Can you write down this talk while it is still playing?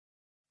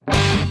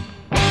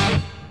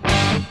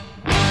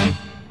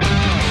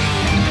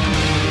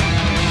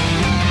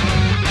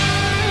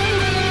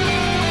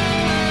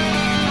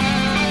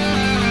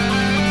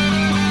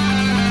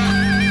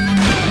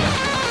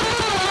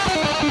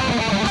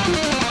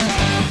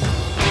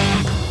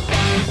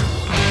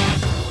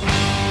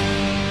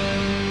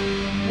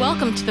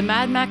Welcome to the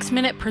Mad Max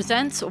Minute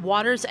presents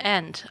Water's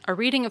End, a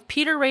reading of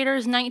Peter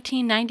Rader's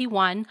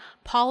 1991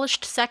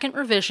 polished second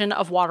revision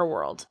of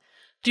Waterworld.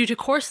 Due to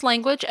coarse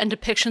language and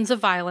depictions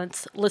of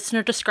violence,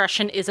 listener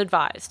discretion is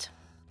advised.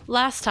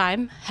 Last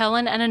time,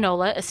 Helen and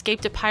Enola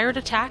escaped a pirate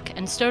attack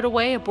and stowed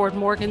away aboard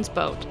Morgan's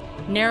boat,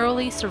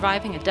 narrowly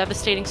surviving a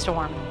devastating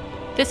storm.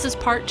 This is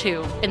part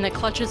 2, In the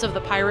Clutches of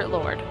the Pirate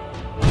Lord.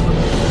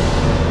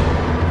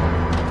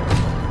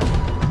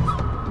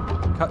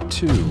 Cut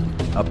 2,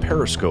 a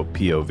periscope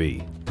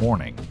POV.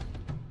 Warning.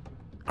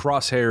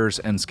 Crosshairs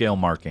and scale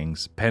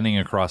markings panning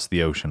across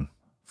the ocean.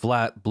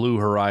 Flat blue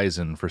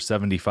horizon for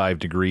 75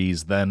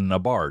 degrees, then a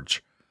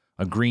barge.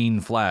 A green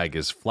flag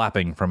is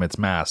flapping from its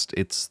mast.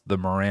 It's the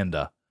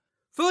Miranda.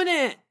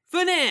 船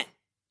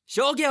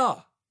商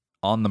業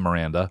On the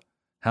Miranda,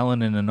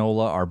 Helen and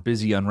Enola are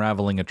busy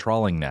unraveling a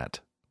trawling net.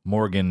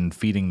 Morgan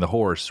feeding the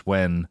horse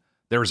when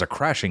there is a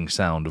crashing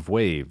sound of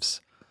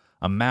waves.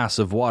 A mass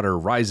of water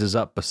rises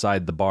up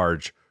beside the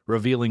barge,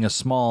 revealing a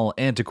small,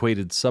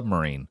 antiquated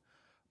submarine.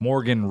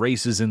 Morgan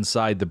races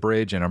inside the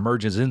bridge and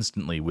emerges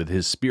instantly with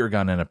his spear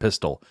gun and a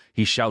pistol.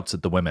 He shouts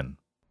at the women.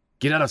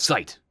 Get out of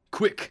sight,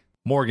 quick!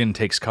 Morgan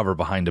takes cover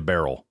behind a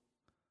barrel.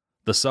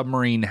 The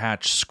submarine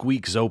hatch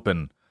squeaks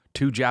open.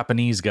 2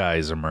 Japanese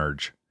guys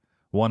emerge.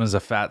 One is a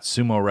fat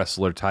sumo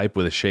wrestler type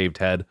with a shaved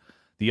head.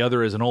 The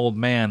other is an old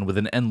man with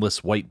an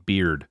endless white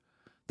beard.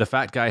 The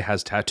fat guy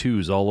has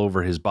tattoos all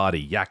over his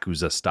body,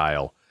 Yakuza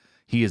style.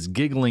 He is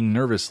giggling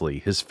nervously,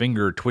 his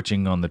finger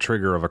twitching on the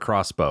trigger of a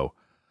crossbow.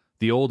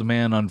 The old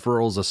man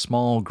unfurls a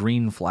small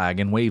green flag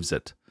and waves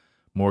it.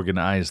 Morgan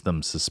eyes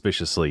them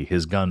suspiciously,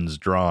 his guns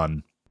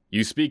drawn.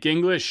 You speak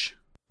English?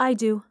 I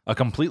do. A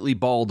completely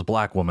bald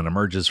black woman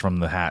emerges from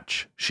the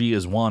hatch. She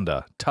is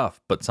Wanda,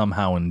 tough but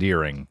somehow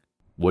endearing.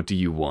 What do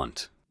you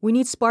want? We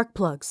need spark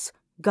plugs.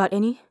 Got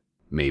any?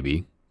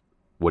 Maybe.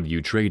 What are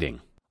you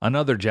trading?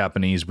 Another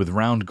Japanese with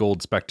round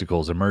gold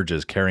spectacles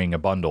emerges carrying a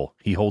bundle.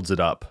 He holds it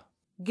up.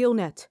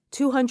 Gillnet,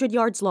 200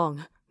 yards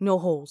long, no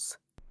holes.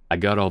 I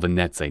got all the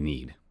nets I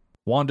need.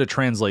 Wanda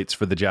translates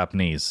for the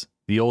Japanese.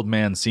 The old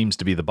man seems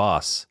to be the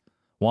boss.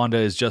 Wanda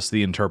is just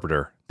the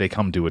interpreter. They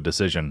come to a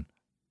decision.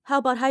 How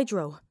about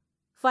hydro?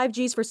 5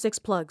 Gs for 6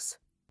 plugs.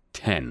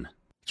 10.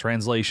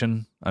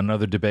 Translation,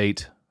 another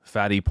debate.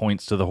 Fatty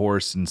points to the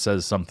horse and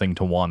says something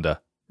to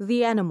Wanda.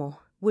 The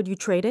animal, would you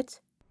trade it?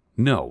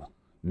 No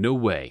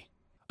way.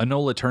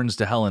 Enola turns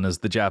to Helen as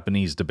the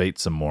Japanese debate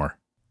some more.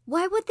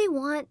 Why would they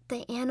want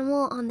the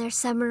animal on their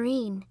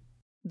submarine?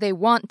 They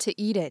want to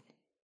eat it.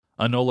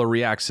 Enola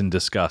reacts in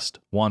disgust.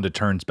 Wanda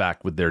turns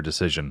back with their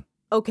decision.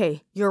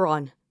 Okay, you're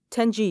on.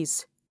 10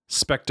 Gs.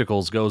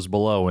 Spectacles goes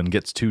below and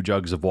gets 2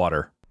 jugs of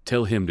water.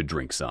 Tell him to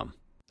drink some.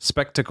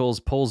 Spectacles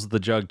pulls the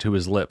jug to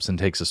his lips and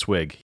takes a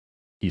swig.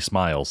 He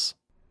smiles.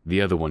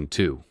 The other one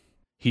too.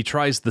 He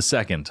tries the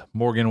second.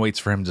 Morgan waits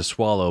for him to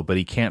swallow, but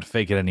he can't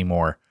fake it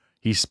anymore.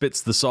 He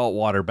spits the salt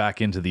water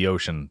back into the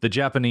ocean. The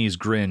Japanese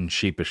grin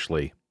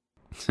sheepishly.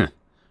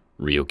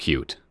 Real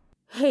cute.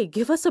 Hey,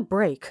 give us a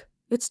break.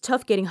 It's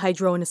tough getting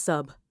hydro in a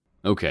sub.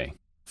 Okay,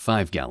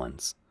 5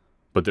 gallons.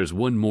 But there's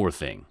one more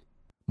thing.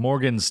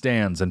 Morgan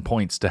stands and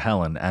points to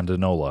Helen and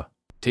Enola.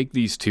 Take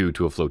these 2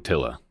 to a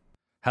flotilla.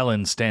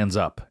 Helen stands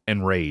up,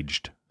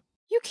 enraged.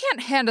 You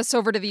can't hand us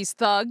over to these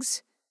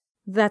thugs.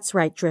 That's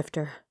right,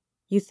 Drifter.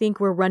 You think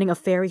we're running a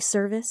ferry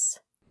service?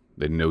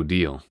 Then no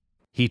deal.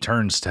 He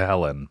turns to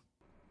Helen.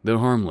 They're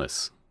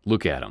harmless.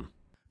 Look at them.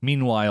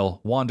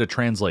 Meanwhile, Wanda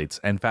translates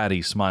and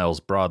Fatty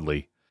smiles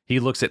broadly. He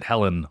looks at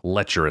Helen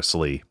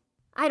lecherously.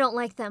 I don't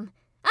like them.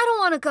 I don't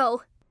want to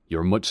go.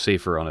 You're much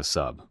safer on a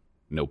sub.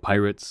 No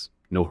pirates,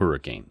 no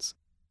hurricanes.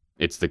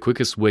 It's the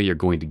quickest way you're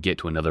going to get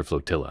to another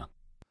flotilla.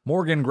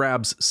 Morgan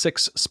grabs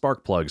 6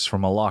 spark plugs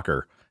from a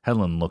locker.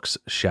 Helen looks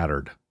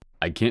shattered.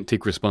 I can't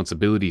take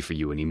responsibility for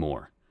you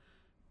anymore.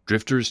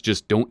 Drifters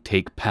just don't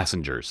take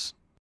passengers.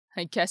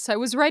 I guess I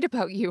was right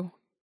about you.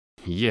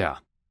 Yeah,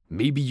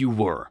 maybe you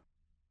were.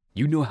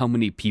 You know how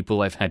many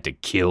people I've had to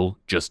kill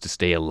just to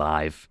stay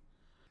alive?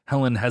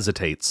 Helen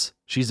hesitates.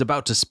 She's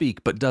about to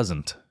speak, but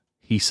doesn't.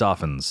 He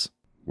softens.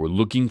 We're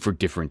looking for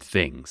different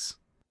things.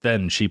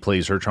 Then she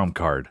plays her trump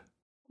card.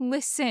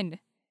 Listen,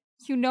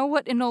 you know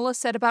what Enola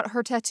said about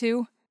her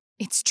tattoo?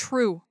 It's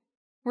true.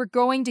 We're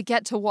going to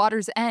get to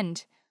Water's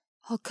End.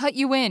 I'll cut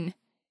you in.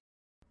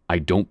 I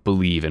don't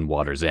believe in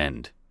Water's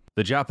End.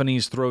 The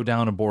Japanese throw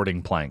down a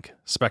boarding plank.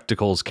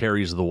 Spectacles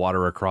carries the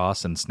water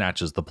across and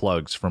snatches the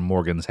plugs from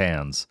Morgan's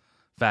hands.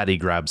 Fatty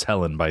grabs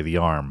Helen by the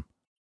arm.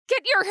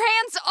 Get your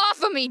hands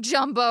off of me,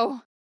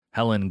 Jumbo!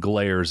 Helen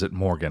glares at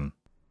Morgan.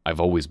 I've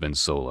always been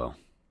solo.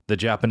 The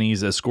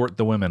Japanese escort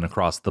the women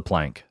across the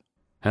plank.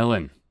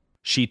 Helen.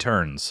 She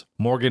turns.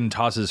 Morgan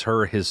tosses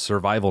her his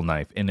survival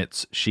knife in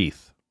its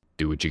sheath.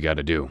 Do what you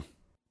gotta do.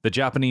 The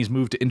Japanese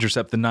move to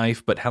intercept the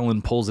knife, but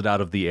Helen pulls it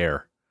out of the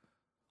air.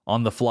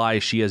 On the fly,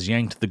 she has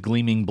yanked the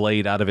gleaming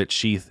blade out of its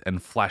sheath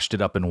and flashed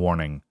it up in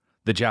warning.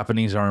 The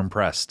Japanese are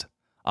impressed.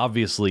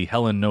 Obviously,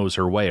 Helen knows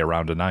her way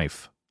around a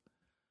knife.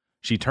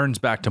 She turns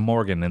back to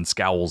Morgan and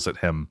scowls at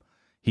him.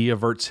 He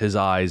averts his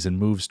eyes and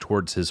moves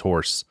towards his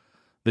horse.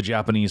 The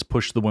Japanese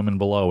push the women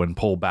below and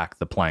pull back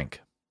the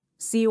plank.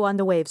 See you on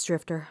the waves,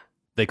 Drifter.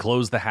 They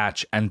close the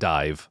hatch and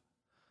dive.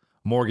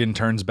 Morgan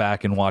turns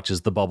back and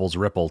watches the bubbles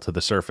ripple to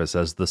the surface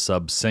as the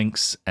sub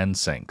sinks and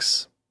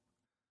sinks.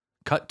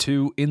 Cut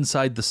to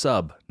inside the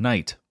sub,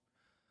 night.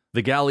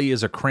 The galley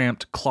is a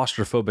cramped,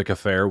 claustrophobic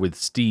affair with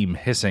steam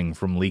hissing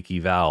from leaky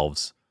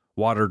valves.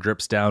 Water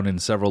drips down in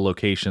several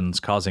locations,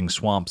 causing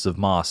swamps of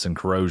moss and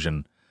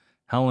corrosion.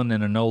 Helen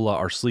and Enola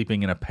are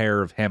sleeping in a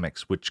pair of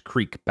hammocks which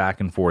creak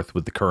back and forth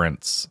with the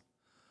currents.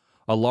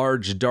 A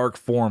large, dark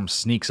form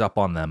sneaks up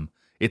on them.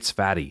 It's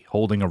Fatty,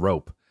 holding a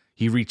rope.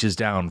 He reaches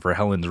down for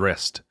Helen's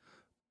wrist.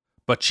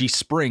 But she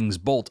springs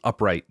bolt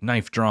upright,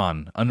 knife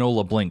drawn.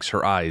 Enola blinks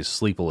her eyes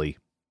sleepily.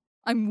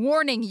 I'm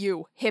warning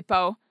you,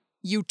 Hippo.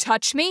 You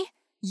touch me,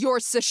 you're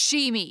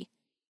sashimi.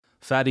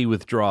 Fatty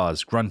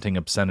withdraws, grunting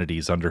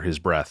obscenities under his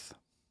breath.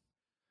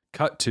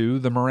 Cut to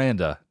the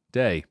Miranda,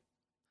 day.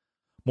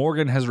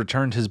 Morgan has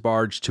returned his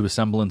barge to a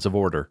semblance of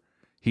order.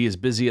 He is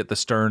busy at the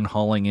stern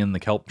hauling in the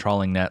kelp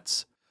trawling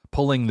nets,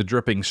 pulling the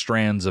dripping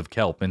strands of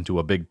kelp into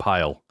a big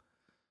pile.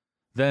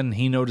 Then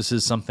he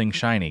notices something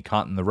shiny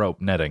caught in the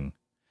rope netting.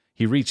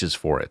 He reaches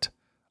for it.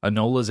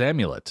 Enola's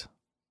amulet.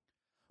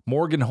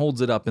 Morgan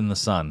holds it up in the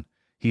sun.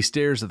 He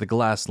stares at the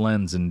glass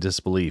lens in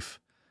disbelief,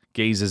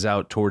 gazes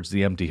out towards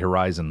the empty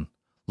horizon,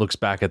 looks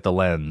back at the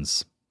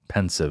lens,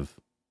 pensive.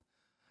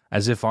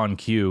 As if on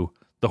cue,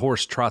 the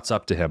horse trots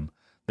up to him.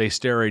 They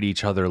stare at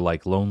each other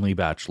like lonely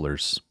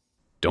bachelors.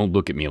 Don't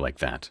look at me like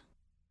that.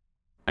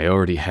 I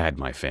already had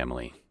my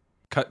family.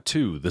 Cut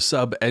to the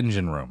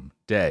sub-engine room,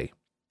 day.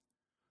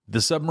 The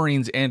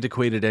submarine's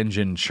antiquated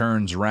engine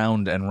churns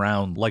round and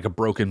round like a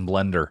broken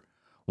blender.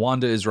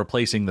 Wanda is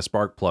replacing the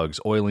spark plugs,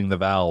 oiling the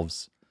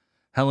valves.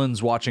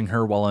 Helen's watching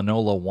her while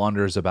Enola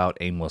wanders about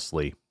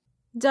aimlessly.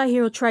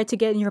 Daihiro tried to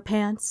get in your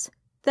pants.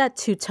 That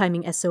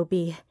two-timing SOB.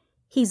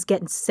 He's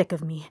getting sick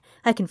of me.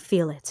 I can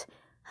feel it.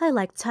 I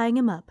like tying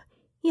him up.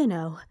 You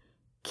know,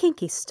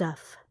 kinky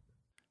stuff.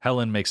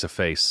 Helen makes a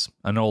face.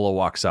 Enola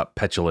walks up,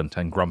 petulant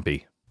and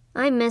grumpy.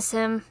 I miss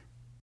him.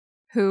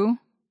 Who?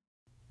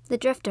 The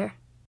Drifter.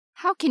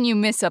 How can you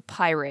miss a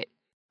pirate?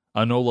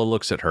 Enola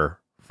looks at her,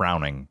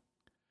 frowning.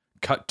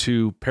 Cut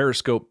to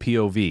periscope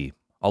POV,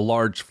 a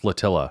large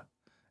flotilla.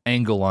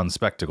 Angle on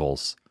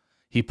spectacles.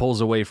 He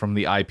pulls away from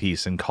the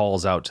eyepiece and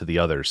calls out to the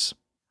others.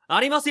 あ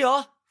ります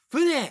よ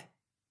船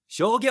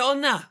象牙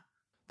女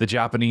The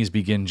Japanese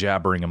begin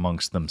jabbering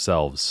amongst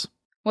themselves.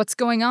 What's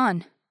going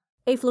on?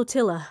 A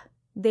flotilla.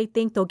 They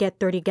think they'll get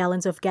 30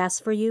 gallons of gas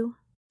for you?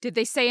 Did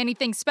they say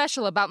anything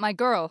special about my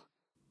girl?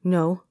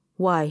 No.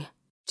 Why?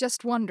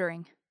 Just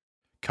wondering.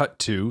 Cut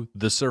to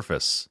the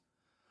surface.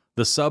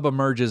 The sub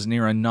emerges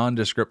near a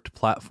nondescript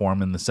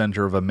platform in the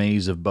center of a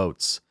maze of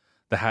boats.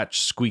 The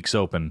hatch squeaks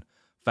open.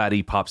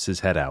 Fatty pops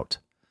his head out.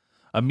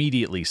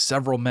 Immediately,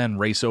 several men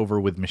race over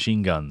with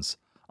machine guns.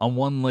 A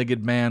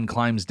one-legged man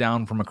climbs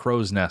down from a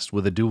crow's nest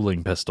with a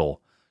dueling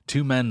pistol.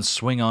 Two men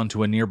swing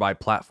onto a nearby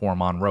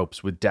platform on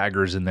ropes with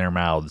daggers in their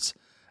mouths.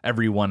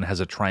 Everyone has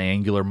a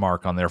triangular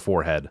mark on their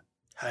forehead.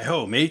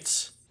 Hi-ho,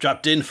 mates.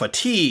 Dropped in for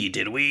tea,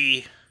 did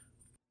we?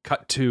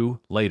 Cut to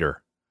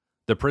later.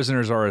 The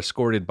prisoners are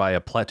escorted by a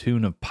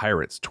platoon of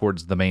pirates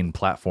towards the main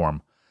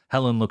platform.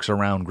 Helen looks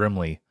around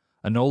grimly.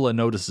 Enola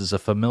notices a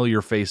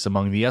familiar face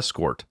among the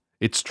escort.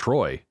 It's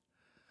Troy.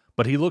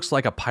 But he looks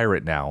like a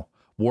pirate now.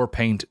 War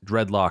paint,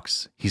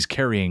 dreadlocks. He's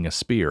carrying a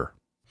spear.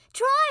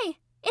 Troy!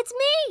 It's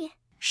me!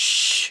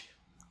 Shh!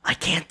 I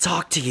can't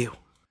talk to you.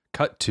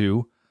 Cut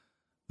to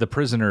the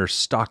prisoner's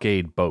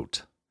stockade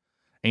boat.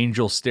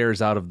 Angel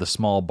stares out of the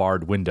small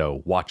barred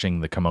window, watching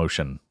the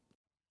commotion.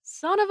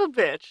 Son of a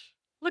bitch.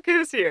 Look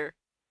who's here.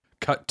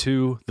 Cut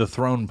to the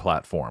throne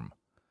platform.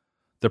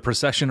 The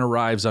procession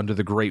arrives under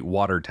the great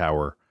water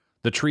tower.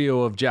 The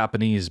trio of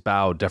Japanese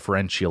bow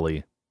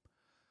deferentially.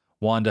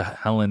 Wanda,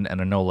 Helen, and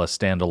Enola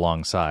stand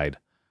alongside.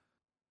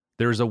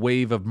 There is a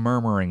wave of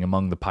murmuring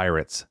among the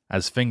pirates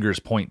as fingers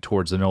point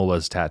towards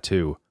Enola's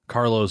tattoo.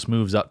 Carlos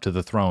moves up to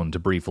the throne to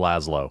brief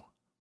Laszlo.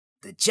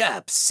 The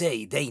Japs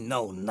say they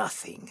know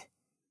nothing.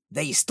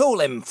 They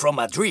stole him from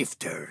a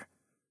drifter.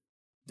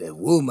 The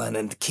woman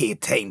and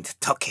kid ain't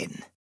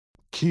talking.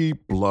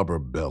 Keep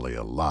Blubberbelly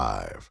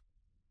alive.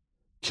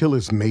 Kill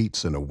his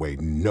mates in a way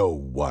no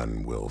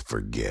one will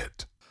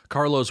forget.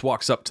 Carlos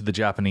walks up to the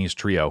Japanese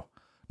trio.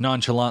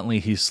 Nonchalantly,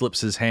 he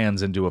slips his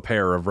hands into a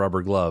pair of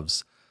rubber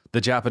gloves. The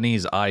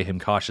Japanese eye him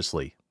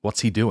cautiously.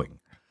 What's he doing?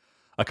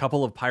 A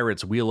couple of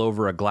pirates wheel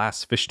over a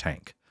glass fish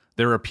tank.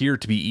 There appear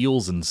to be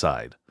eels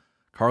inside.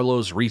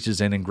 Carlos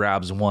reaches in and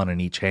grabs one in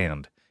each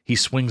hand. He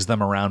swings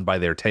them around by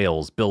their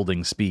tails,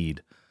 building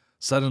speed.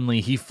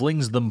 Suddenly, he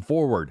flings them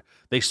forward.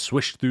 They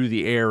swish through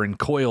the air and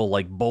coil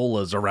like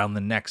bolas around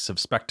the necks of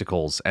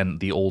Spectacles and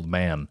the old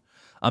man.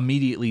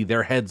 Immediately,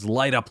 their heads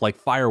light up like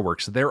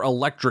fireworks. They're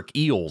electric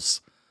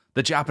eels.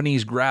 The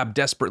Japanese grab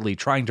desperately,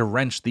 trying to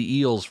wrench the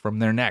eels from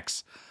their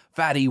necks.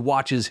 Fatty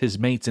watches his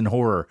mates in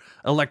horror.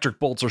 Electric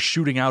bolts are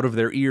shooting out of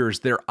their ears.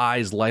 Their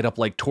eyes light up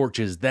like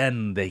torches.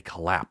 Then they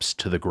collapse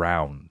to the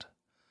ground.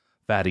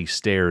 Fatty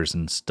stares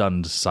in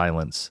stunned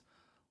silence.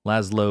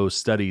 Laszlo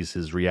studies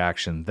his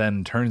reaction,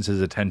 then turns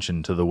his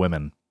attention to the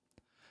women.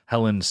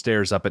 Helen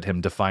stares up at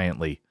him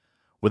defiantly.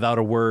 Without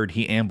a word,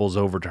 he ambles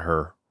over to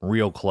her,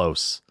 real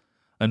close.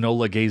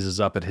 Enola gazes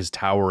up at his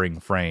towering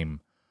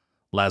frame.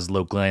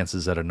 Laszlo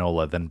glances at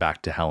Enola, then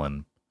back to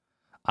Helen.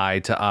 Eye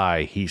to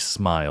eye, he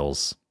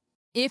smiles.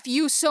 If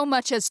you so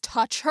much as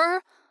touch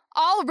her,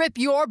 I'll rip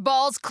your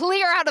balls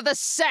clear out of the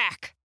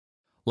sack.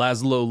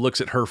 Laszlo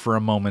looks at her for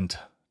a moment,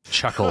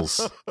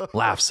 chuckles,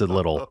 laughs a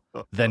little,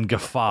 then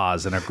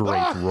guffaws in a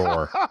great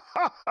roar.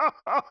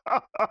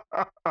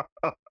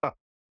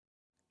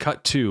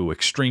 Cut to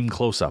extreme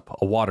close-up,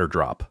 a water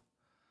drop.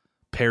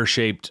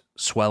 Pear-shaped,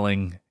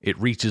 swelling, it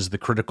reaches the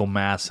critical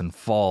mass and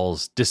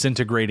falls,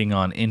 disintegrating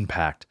on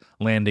impact,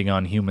 landing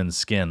on human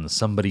skin,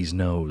 somebody's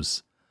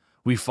nose.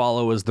 We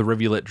follow as the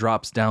rivulet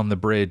drops down the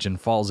bridge and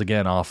falls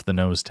again off the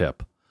nose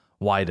tip.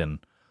 Widen.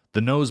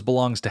 The nose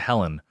belongs to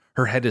Helen.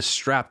 Her head is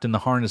strapped in the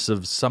harness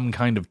of some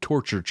kind of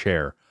torture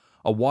chair.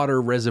 A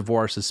water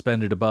reservoir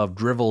suspended above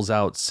dribbles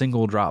out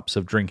single drops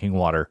of drinking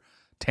water,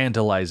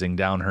 tantalizing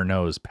down her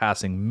nose,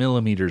 passing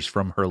millimeters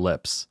from her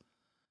lips.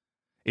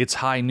 It's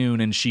high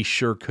noon and she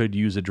sure could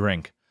use a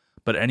drink,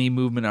 but any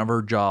movement of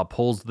her jaw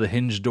pulls the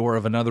hinged door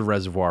of another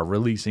reservoir,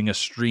 releasing a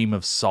stream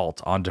of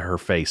salt onto her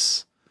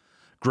face.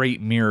 Great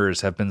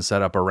mirrors have been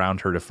set up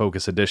around her to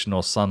focus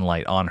additional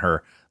sunlight on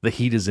her. The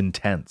heat is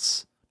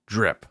intense.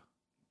 Drip,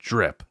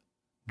 drip,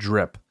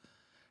 drip.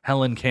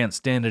 Helen can't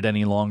stand it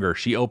any longer.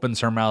 She opens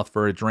her mouth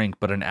for a drink,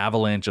 but an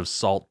avalanche of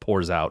salt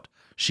pours out.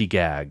 She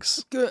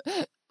gags.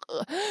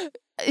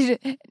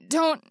 I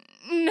don't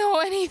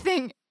know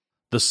anything.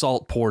 The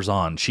salt pours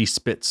on. She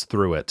spits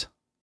through it.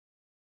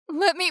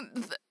 Let me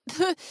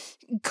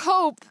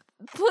cope,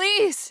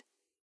 please.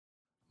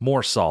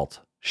 More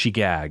salt. She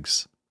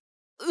gags.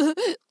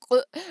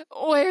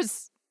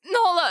 Where's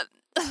Nola?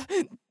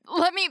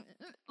 Let me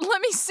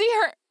see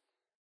her.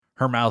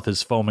 Her mouth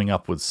is foaming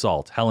up with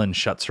salt. Helen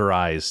shuts her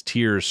eyes,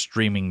 tears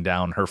streaming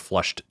down her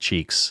flushed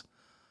cheeks.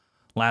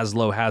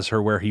 Laszlo has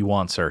her where he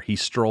wants her. He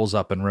strolls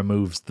up and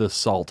removes the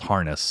salt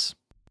harness.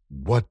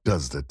 What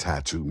does the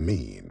tattoo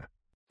mean?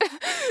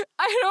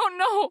 I don't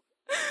know.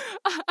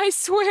 I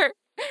swear.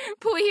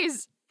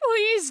 Please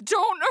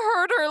don't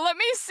hurt her. Let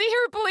me see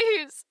her,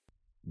 please.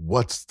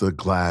 What's the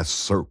glass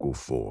circle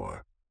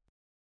for?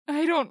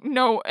 I don't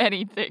know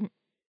anything.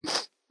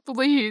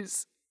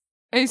 Please.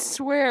 I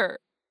swear.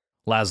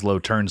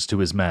 Laszlo turns to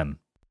his men.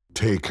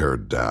 Take her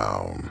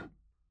down.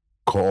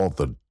 Call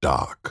the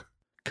dock.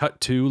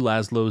 Cut to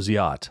Laszlo's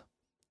yacht.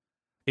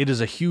 It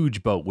is a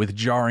huge boat with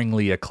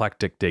jarringly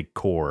eclectic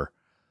decor.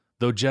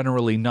 Though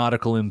generally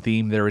nautical in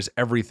theme, there is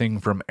everything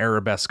from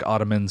arabesque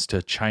ottomans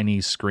to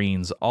Chinese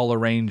screens, all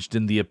arranged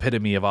in the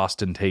epitome of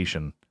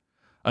ostentation.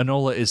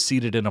 Enola is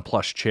seated in a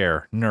plush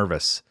chair,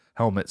 nervous.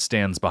 Helmet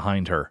stands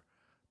behind her.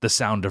 The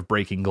sound of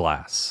breaking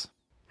glass.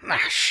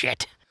 Ah,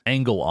 shit.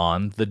 Angle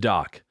on the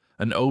dock.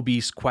 An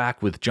obese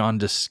quack with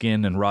jaundiced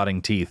skin and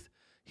rotting teeth.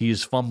 He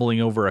is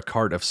fumbling over a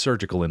cart of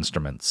surgical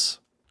instruments.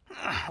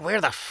 Where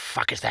the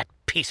fuck is that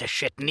piece of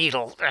shit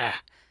needle?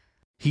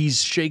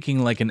 He's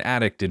shaking like an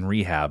addict in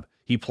rehab.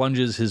 He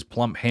plunges his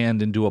plump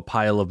hand into a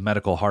pile of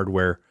medical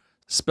hardware,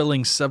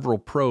 spilling several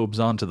probes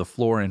onto the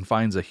floor, and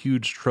finds a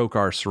huge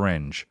trocar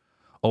syringe,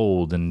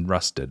 old and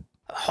rusted.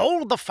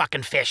 Hold the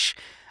fucking fish.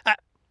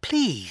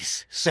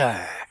 Please,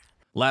 sir.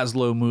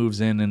 Laszlo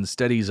moves in and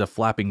steadies a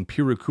flapping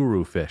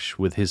pirukuru fish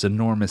with his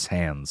enormous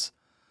hands.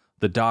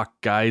 The doc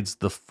guides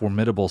the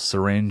formidable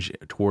syringe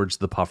towards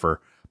the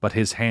puffer, but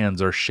his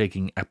hands are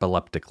shaking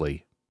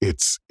epileptically.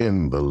 It's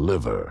in the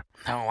liver.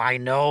 Oh, I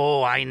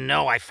know,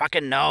 I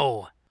fucking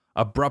know.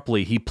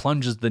 Abruptly, he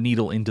plunges the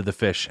needle into the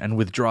fish and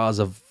withdraws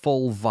a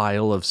full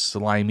vial of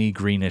slimy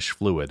greenish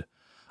fluid.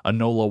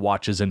 Enola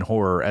watches in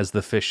horror as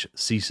the fish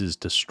ceases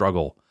to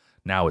struggle.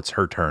 Now it's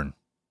her turn.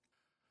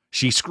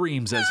 She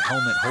screams as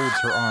Helmet holds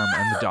her arm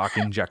and the doc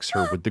injects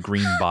her with the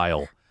green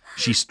vial.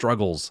 She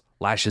struggles,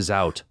 lashes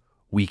out,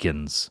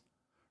 weakens.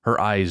 Her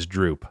eyes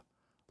droop.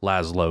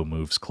 Laszlo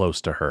moves close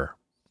to her.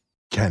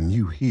 Can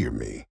you hear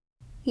me?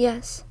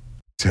 Yes.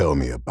 Tell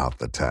me about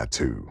the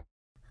tattoo.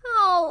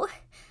 Oh,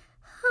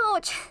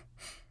 ouch.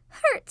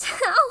 Hurts.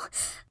 Ow.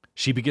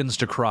 She begins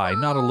to cry,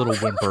 not a little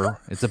whimper.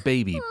 It's a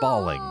baby,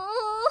 bawling.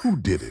 Who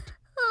did it?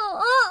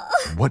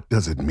 What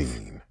does it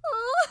mean?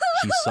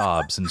 She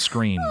sobs and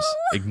screams,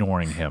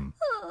 ignoring him.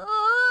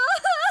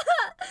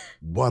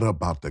 What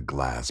about the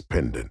glass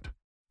pendant?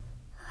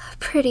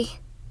 Pretty.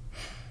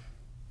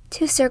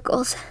 2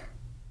 circles.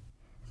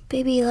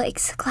 Baby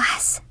likes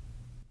glass.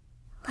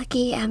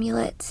 Lucky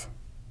amulet.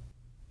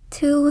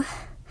 2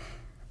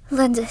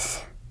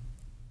 lenses.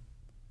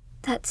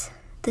 That's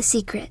the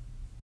secret.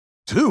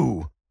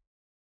 2?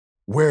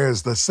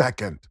 Where's the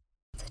second?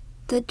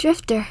 The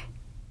drifter.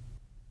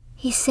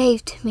 He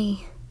saved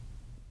me.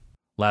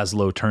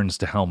 Laszlo turns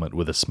to Helmet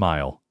with a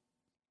smile.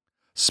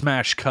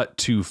 Smash cut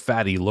to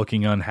Fatty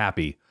looking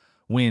unhappy.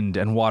 Wind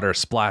and water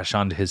splash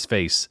onto his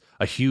face.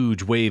 A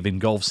huge wave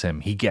engulfs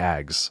him. He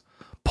gags.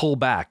 Pull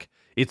back.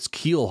 It's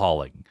keel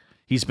hauling.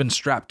 He's been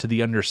strapped to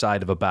the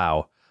underside of a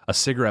bow. A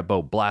cigarette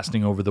boat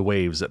blasting over the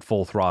waves at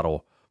full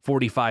throttle.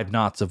 45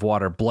 knots of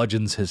water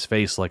bludgeons his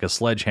face like a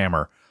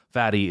sledgehammer.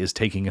 Fatty is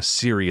taking a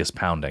serious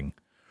pounding.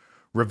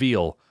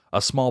 Reveal,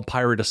 a small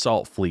pirate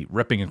assault fleet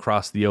ripping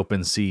across the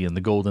open sea in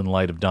the golden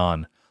light of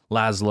dawn.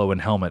 Laszlo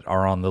and Helmet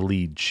are on the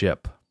lead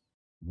ship.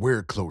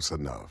 We're close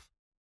enough.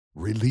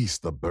 Release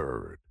the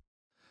bird.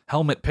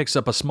 Helmet picks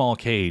up a small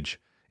cage.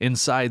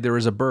 Inside there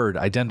is a bird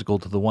identical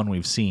to the one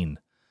we've seen.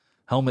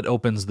 Helmet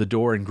opens the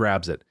door and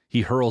grabs it.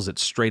 He hurls it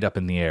straight up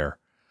in the air.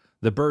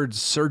 The bird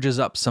surges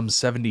up some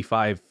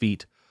 75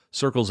 feet,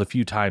 circles a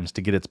few times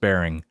to get its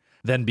bearing,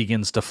 then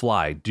begins to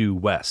fly due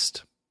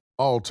west.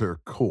 Alter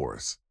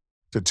course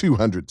to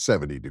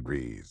 270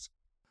 degrees.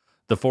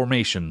 The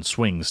formation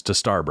swings to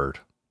starboard.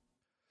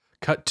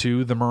 Cut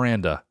to the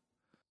Miranda.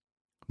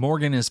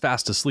 Morgan is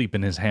fast asleep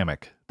in his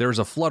hammock. There's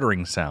a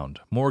fluttering sound.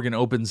 Morgan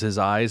opens his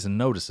eyes and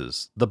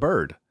notices the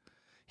bird.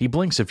 He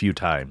blinks a few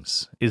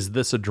times. Is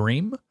this a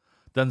dream?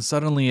 Then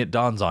suddenly it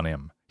dawns on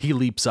him. He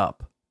leaps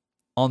up.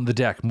 On the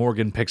deck,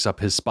 Morgan picks up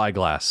his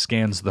spyglass,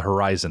 scans the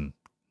horizon.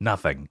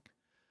 Nothing.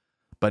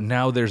 But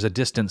now there's a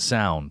distant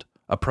sound.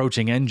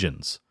 Approaching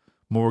engines.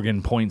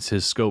 Morgan points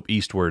his scope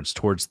eastwards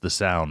towards the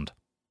sound.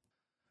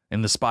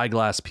 In the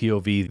spyglass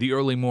POV, the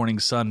early morning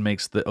sun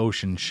makes the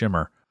ocean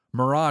shimmer.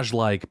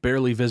 Mirage-like,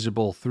 barely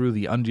visible through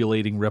the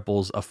undulating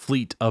ripples, a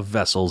fleet of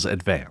vessels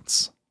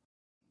advance.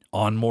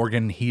 On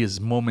Morgan, he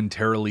is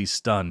momentarily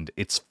stunned.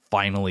 It's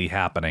finally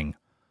happening.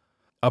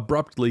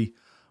 Abruptly,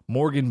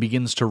 Morgan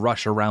begins to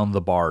rush around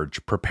the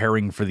barge,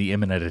 preparing for the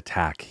imminent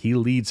attack. He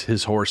leads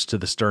his horse to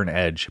the stern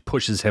edge,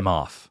 pushes him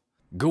off.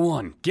 Go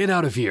on, get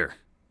out of here.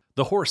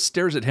 The horse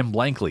stares at him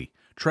blankly,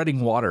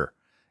 treading water.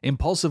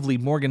 Impulsively,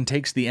 Morgan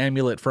takes the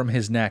amulet from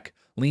his neck,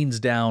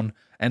 leans down,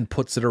 and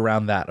puts it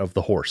around that of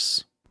the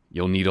horse.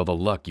 You'll need all the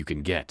luck you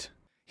can get.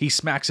 He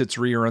smacks its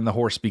rear and the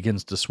horse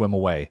begins to swim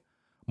away.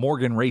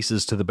 Morgan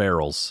races to the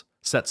barrels,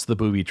 sets the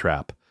booby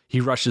trap. He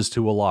rushes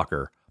to a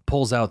locker,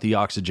 pulls out the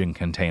oxygen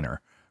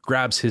container,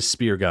 grabs his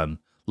spear gun,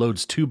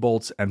 loads 2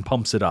 bolts and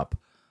pumps it up.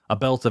 A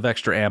belt of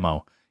extra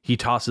ammo. He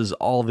tosses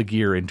all the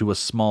gear into a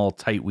small,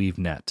 tight-weave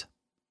net.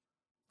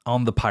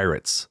 On the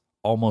pirates,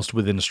 almost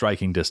within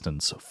striking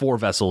distance, 4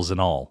 vessels in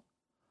all.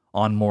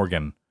 On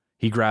Morgan,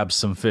 he grabs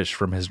some fish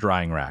from his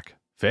drying rack.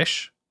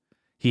 Fish?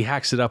 He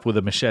hacks it up with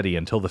a machete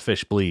until the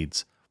fish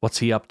bleeds. What's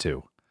he up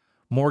to?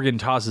 Morgan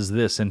tosses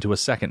this into a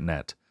second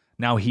net.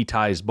 Now he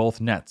ties both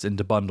nets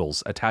into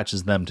bundles,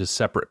 attaches them to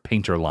separate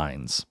painter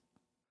lines.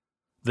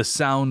 The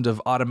sound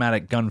of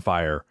automatic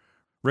gunfire.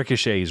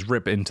 Ricochets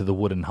rip into the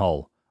wooden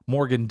hull.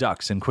 Morgan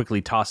ducks and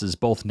quickly tosses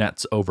both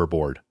nets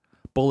overboard.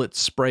 Bullets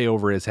spray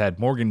over his head.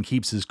 Morgan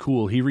keeps his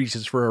cool. He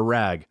reaches for a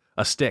rag,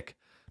 a stick,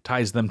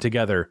 ties them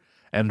together,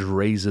 and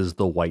raises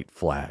the white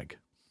flag.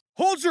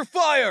 Hold your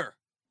fire!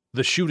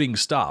 The shooting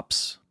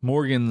stops.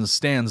 Morgan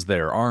stands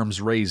there,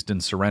 arms raised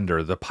in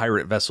surrender. The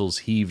pirate vessels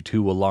heave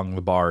to along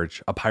the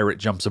barge. A pirate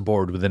jumps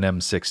aboard with an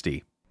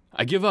M60.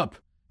 I give up.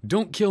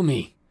 Don't kill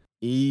me.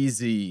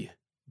 Easy,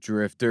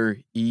 Drifter,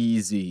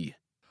 easy.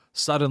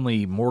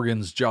 Suddenly,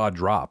 Morgan's jaw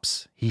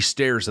drops. He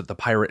stares at the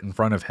pirate in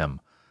front of him.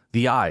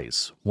 The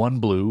eyes, one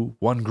blue,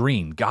 one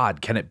green.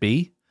 God, can it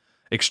be?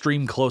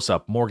 Extreme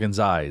close-up, Morgan's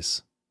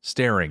eyes.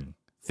 Staring,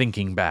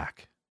 thinking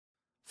back.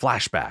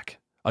 Flashback.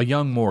 A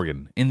young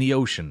Morgan, in the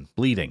ocean,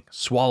 bleeding,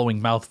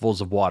 swallowing mouthfuls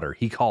of water.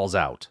 He calls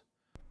out.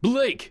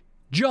 Blake!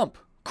 Jump!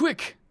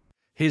 Quick!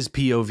 His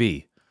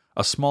POV.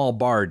 A small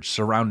barge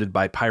surrounded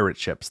by pirate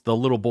ships. The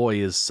little boy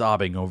is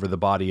sobbing over the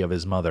body of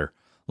his mother.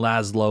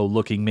 Laszlo,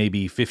 looking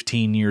maybe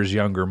 15 years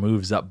younger,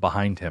 moves up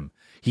behind him.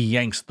 He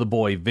yanks the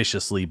boy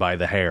viciously by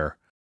the hair.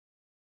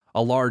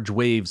 A large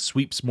wave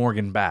sweeps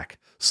Morgan back,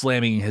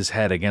 slamming his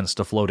head against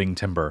a floating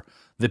timber.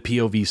 The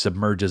POV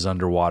submerges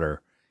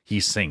underwater. He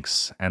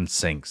sinks and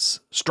sinks.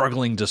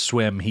 Struggling to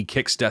swim, he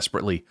kicks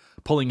desperately,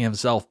 pulling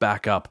himself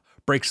back up,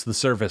 breaks the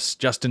surface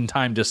just in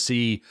time to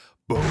see,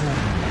 boom,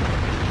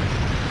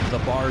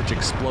 the barge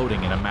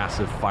exploding in a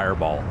massive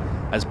fireball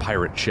as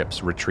pirate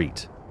ships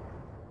retreat.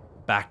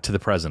 Back to the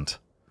present.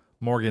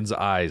 Morgan's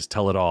eyes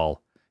tell it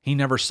all. He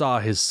never saw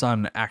his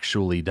son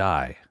actually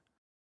die.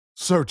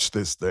 Search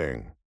this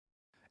thing.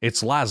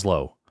 It's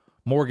Laszlo.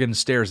 Morgan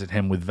stares at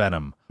him with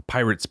venom.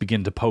 Pirates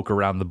begin to poke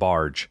around the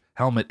barge.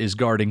 Helmet is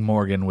guarding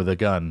Morgan with a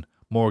gun.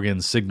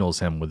 Morgan signals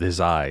him with his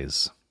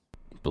eyes.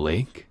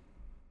 Blake?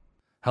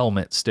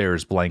 Helmet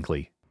stares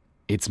blankly.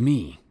 It's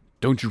me.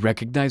 Don't you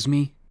recognize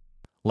me?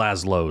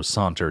 Laszlo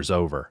saunters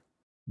over.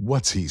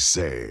 What's he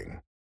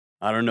saying?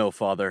 I don't know,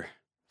 Father.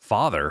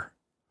 Father?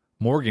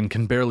 Morgan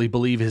can barely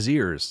believe his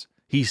ears.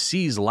 He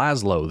sees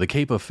Laszlo, the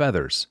Cape of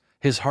Feathers.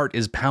 His heart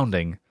is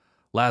pounding.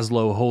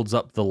 Laszlo holds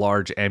up the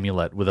large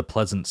amulet with a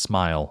pleasant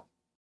smile.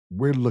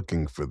 We're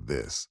looking for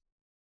this.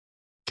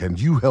 Can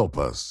you help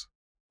us?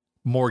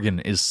 Morgan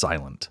is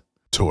silent.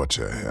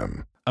 Torture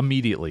him.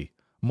 Immediately,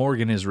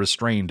 Morgan is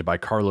restrained by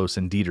Carlos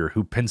and Dieter,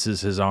 who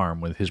pinces his arm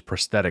with his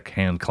prosthetic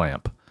hand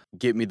clamp.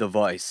 Get me the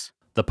vice.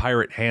 The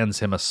pirate hands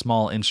him a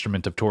small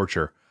instrument of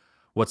torture,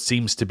 what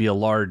seems to be a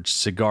large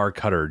cigar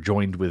cutter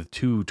joined with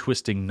 2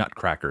 twisting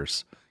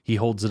nutcrackers. He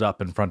holds it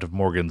up in front of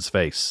Morgan's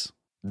face.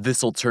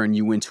 This'll turn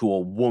you into a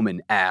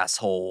woman,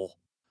 asshole.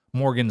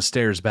 Morgan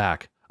stares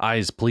back,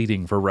 eyes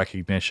pleading for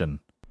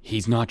recognition.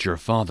 He's not your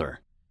father.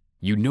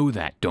 You know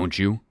that, don't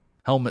you?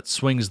 Helmet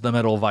swings the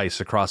metal vise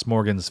across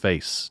Morgan's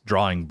face,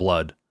 drawing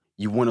blood.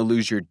 You want to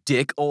lose your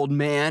dick, old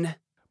man?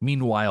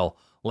 Meanwhile,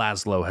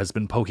 Laszlo has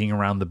been poking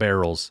around the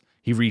barrels.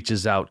 He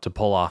reaches out to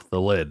pull off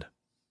the lid.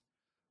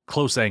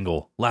 Close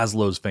angle,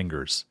 Laszlo's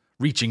fingers,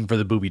 reaching for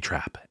the booby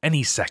trap,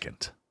 any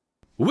second.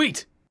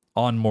 Wait!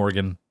 On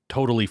Morgan,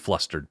 totally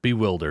flustered,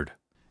 bewildered.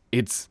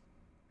 It's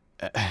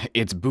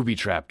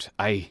booby-trapped.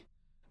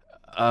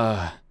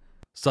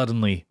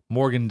 Suddenly,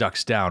 Morgan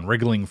ducks down,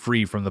 wriggling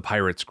free from the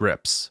pirate's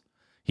grips.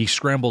 He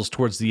scrambles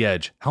towards the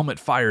edge. Helmet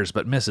fires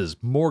but misses.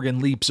 Morgan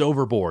leaps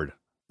overboard.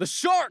 The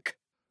shark!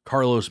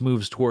 Carlos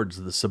moves towards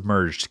the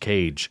submerged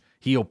cage.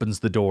 He opens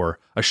the door.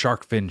 A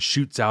shark fin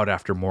shoots out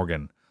after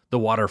Morgan. The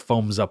water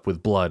foams up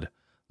with blood.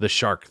 The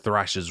shark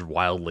thrashes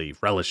wildly,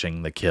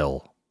 relishing the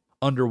kill.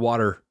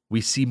 Underwater, we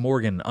see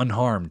Morgan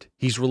unharmed.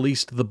 He's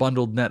released the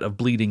bundled net of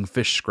bleeding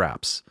fish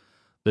scraps.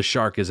 The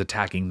shark is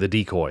attacking the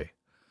decoy.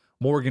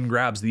 Morgan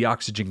grabs the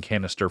oxygen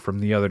canister from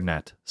the other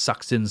net,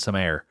 sucks in some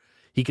air.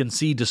 He can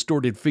see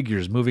distorted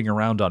figures moving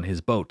around on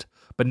his boat,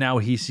 but now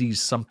he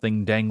sees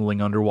something dangling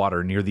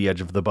underwater near the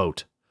edge of the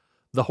boat.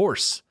 The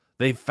horse!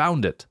 They've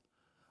found it!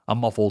 A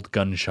muffled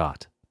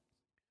gunshot.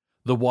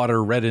 The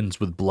water reddens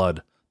with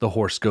blood. The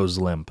horse goes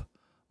limp.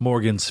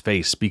 Morgan's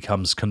face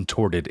becomes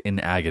contorted in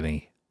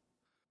agony.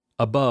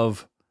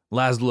 Above,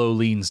 Laszlo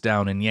leans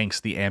down and yanks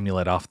the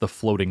amulet off the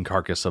floating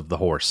carcass of the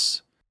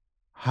horse.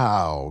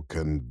 How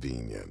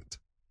convenient.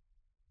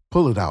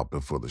 Pull it out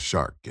before the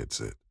shark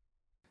gets it.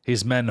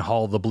 His men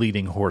haul the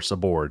bleeding horse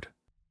aboard.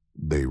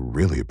 They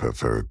really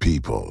prefer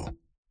people.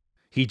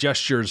 He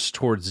gestures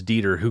towards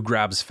Dieter, who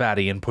grabs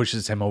Fatty and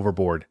pushes him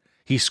overboard.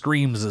 He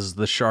screams as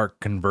the shark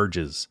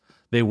converges.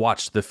 They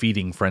watch the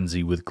feeding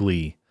frenzy with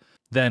glee.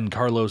 Then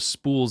Carlos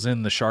spools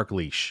in the shark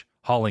leash,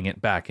 hauling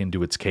it back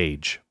into its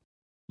cage.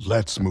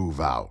 Let's move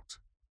out.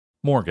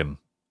 Morgan,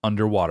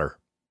 underwater.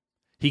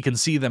 He can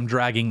see them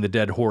dragging the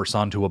dead horse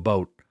onto a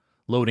boat.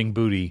 Loading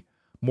booty,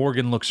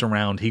 Morgan looks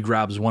around. He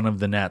grabs one of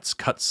the nets,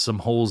 cuts some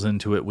holes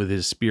into it with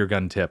his spear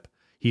gun tip.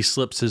 He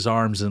slips his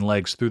arms and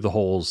legs through the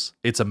holes.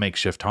 It's a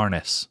makeshift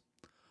harness.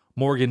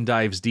 Morgan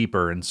dives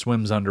deeper and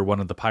swims under one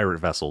of the pirate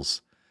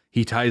vessels.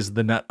 He ties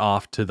the net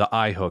off to the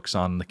eye hooks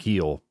on the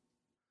keel.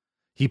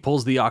 He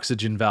pulls the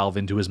oxygen valve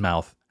into his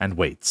mouth and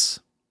waits.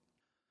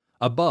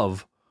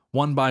 Above,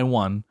 one by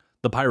one,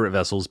 the pirate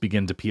vessels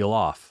begin to peel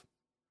off.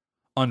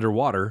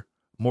 Underwater,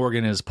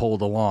 Morgan is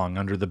pulled along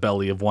under the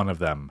belly of one of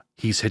them.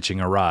 He's hitching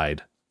a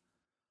ride.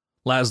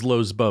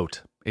 Laszlo's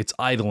boat. It's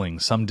idling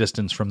some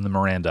distance from the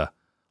Miranda.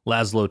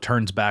 Laszlo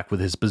turns back with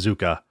his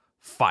bazooka.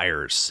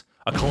 Fires.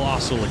 A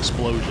colossal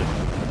explosion.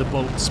 The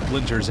boat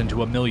splinters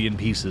into a million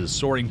pieces,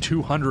 soaring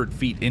 200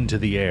 feet into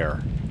the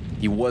air.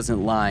 He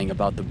wasn't lying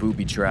about the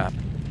booby trap.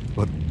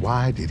 But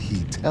why did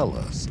he tell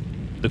us?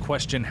 The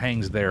question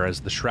hangs there as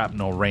the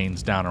shrapnel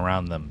rains down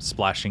around them,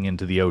 splashing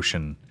into the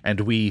ocean, and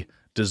we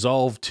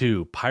dissolve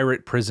to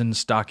Pirate Prison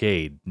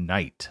Stockade,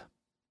 night.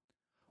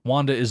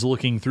 Wanda is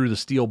looking through the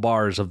steel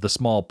bars of the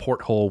small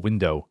porthole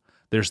window.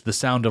 There's the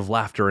sound of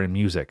laughter and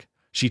music.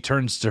 She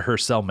turns to her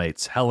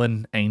cellmates,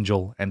 Helen,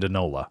 Angel, and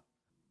Enola.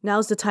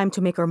 Now's the time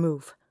to make our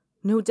move.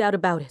 No doubt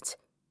about it.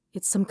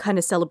 It's some kind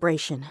of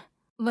celebration.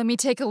 Let me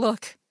take a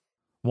look.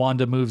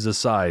 Wanda moves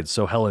aside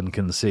so Helen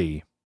can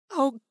see.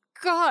 Oh,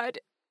 God.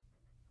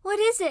 What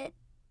is it?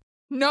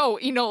 No,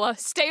 Enola,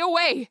 stay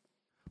away.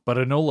 But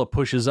Enola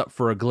pushes up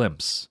for a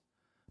glimpse.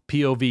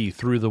 POV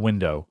through the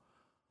window.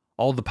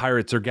 All the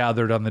pirates are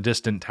gathered on the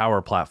distant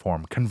tower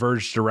platform,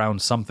 converged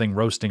around something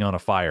roasting on a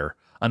fire.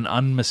 An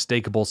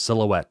unmistakable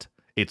silhouette.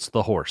 It's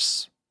the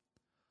horse.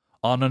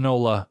 On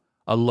Enola,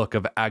 a look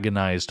of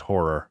agonized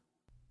horror.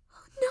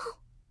 Oh, no.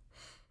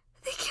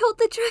 They killed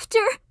the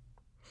drifter.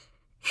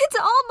 It's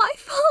all my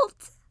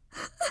fault.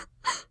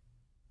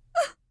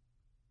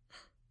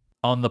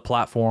 On the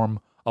platform,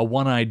 a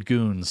one-eyed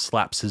goon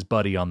slaps his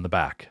buddy on the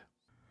back.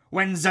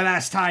 When's the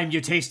last time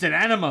you tasted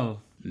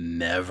animal?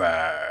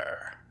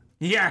 Never.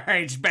 Yeah,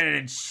 it's better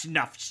than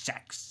snuff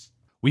sex.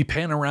 We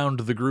pan around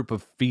the group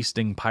of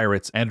feasting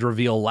pirates and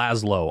reveal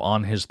Laszlo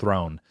on his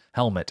throne,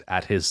 helmet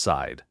at his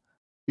side.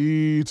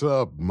 Eat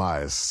up,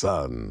 my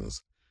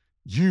sons.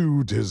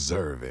 You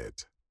deserve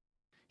it.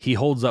 He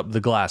holds up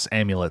the glass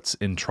amulets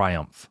in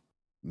triumph.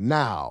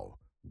 Now,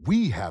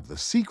 we have the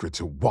secret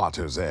to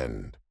Water's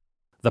End.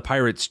 The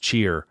pirates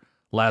cheer.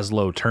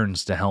 Laszlo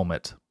turns to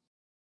Helmet.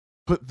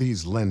 Put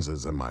these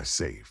lenses in my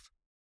safe.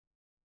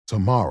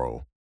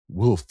 Tomorrow,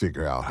 we'll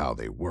figure out how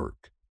they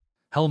work.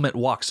 Helmet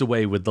walks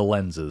away with the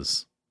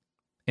lenses.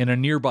 In a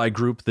nearby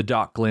group, the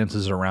Doc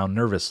glances around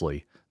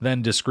nervously,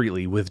 then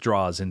discreetly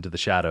withdraws into the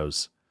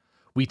shadows.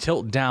 We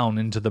tilt down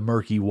into the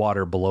murky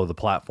water below the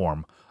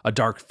platform. A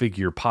dark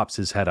figure pops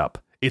his head up.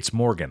 It's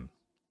Morgan.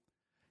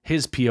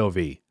 His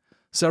POV.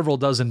 Several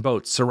dozen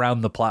boats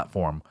surround the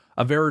platform,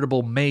 a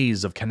veritable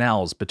maze of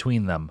canals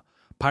between them.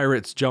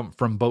 Pirates jump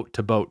from boat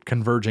to boat,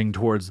 converging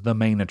towards the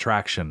main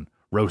attraction,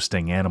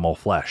 roasting animal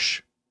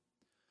flesh.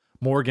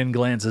 Morgan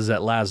glances at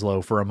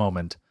Laszlo for a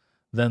moment,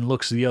 then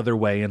looks the other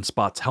way and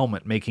spots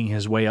Helmet making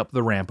his way up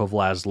the ramp of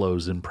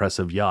Laszlo's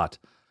impressive yacht,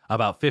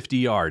 about 50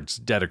 yards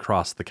dead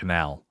across the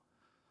canal.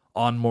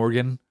 On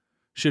Morgan,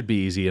 should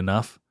be easy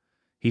enough.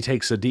 He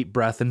takes a deep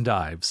breath and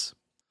dives.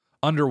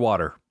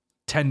 Underwater,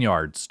 10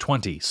 yards,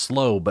 20,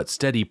 slow but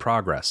steady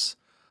progress.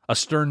 A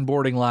stern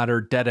boarding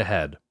ladder dead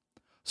ahead.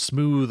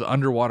 Smooth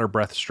underwater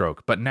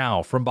breaststroke, but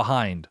now, from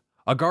behind,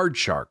 a guard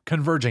shark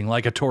converging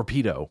like a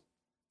torpedo.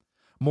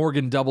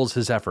 Morgan doubles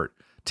his effort.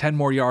 10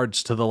 more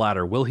yards to the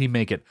ladder. Will he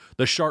make it?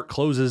 The shark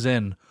closes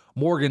in.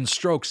 Morgan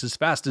strokes as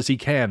fast as he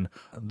can.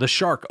 The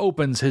shark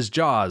opens his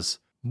jaws.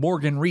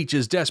 Morgan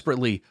reaches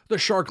desperately. The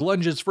shark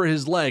lunges for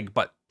his leg,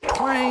 but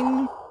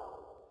twang!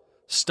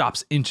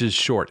 Stops inches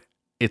short.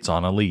 It's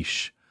on a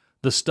leash.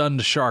 The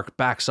stunned shark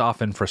backs off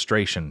in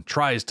frustration,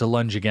 tries to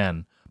lunge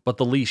again, but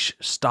the leash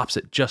stops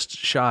it just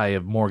shy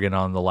of Morgan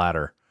on the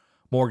ladder.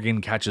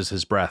 Morgan catches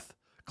his breath,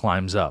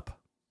 climbs up.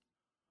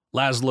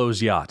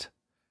 Laszlo's yacht.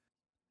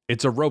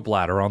 It's a rope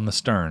ladder on the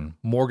stern.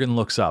 Morgan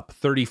looks up,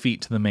 30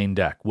 feet to the main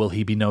deck. Will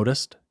he be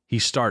noticed? He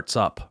starts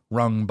up,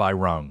 rung by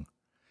rung.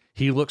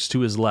 He looks to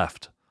his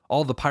left.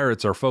 All the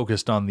pirates are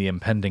focused on the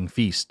impending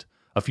feast.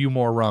 A few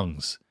more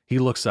rungs. He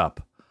looks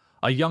up.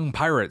 A young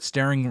pirate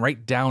staring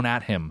right down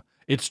at him.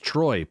 It's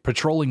Troy,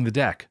 patrolling the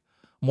deck.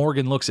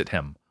 Morgan looks at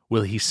him.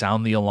 Will he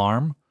sound the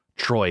alarm?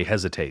 Troy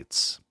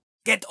hesitates.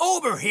 Get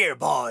over here,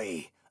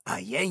 boy.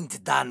 I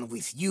ain't done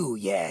with you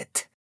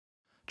yet.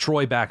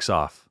 Troy backs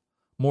off.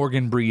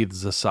 Morgan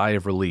breathes a sigh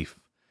of relief.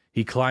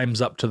 He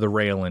climbs up to the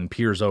rail and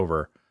peers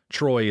over.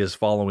 Troy is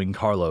following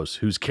Carlos,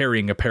 who's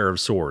carrying a pair of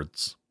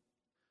swords.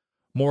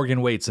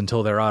 Morgan waits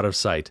until they're out of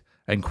sight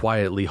and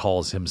quietly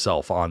hauls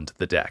himself onto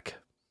the deck.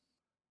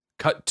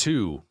 Cut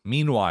 2.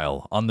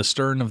 Meanwhile, on the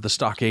stern of the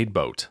stockade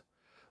boat.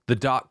 The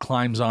Doc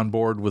climbs on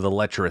board with a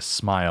lecherous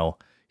smile.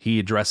 He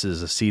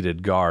addresses a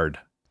seated guard.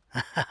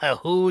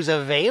 Who's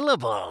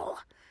available?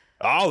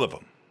 All of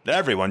them.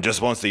 Everyone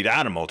just wants to eat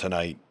animal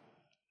tonight.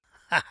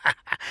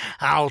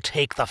 I'll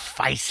take the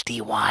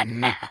feisty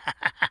one.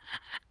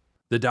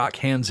 The Doc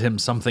hands him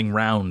something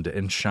round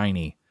and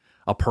shiny,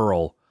 a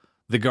pearl.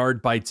 The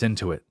guard bites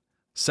into it.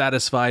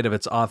 Satisfied of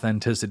its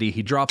authenticity,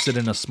 he drops it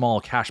in a small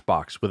cash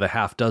box with a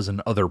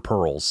half-dozen other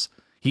pearls.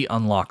 He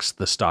unlocks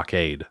the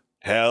stockade.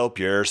 Help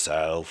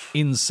yourself.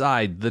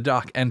 Inside, the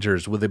Doc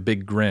enters with a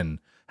big grin.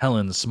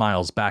 Helen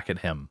smiles back at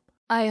him.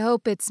 I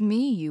hope it's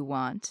me you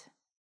want.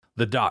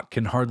 The Doc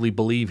can hardly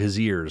believe his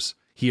ears.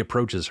 He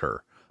approaches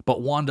her,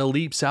 but Wanda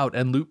leaps out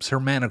and loops her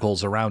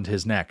manacles around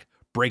his neck,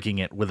 breaking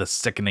it with a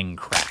sickening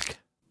crack.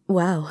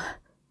 Wow,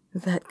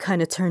 that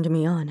kind of turned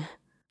me on.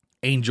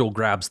 Angel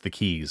grabs the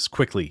keys.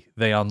 Quickly,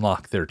 they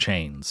unlock their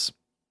chains.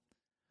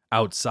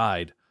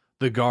 Outside,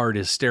 the guard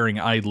is staring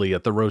idly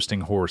at the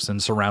roasting horse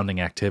and surrounding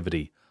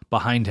activity.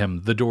 Behind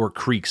him, the door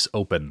creaks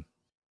open.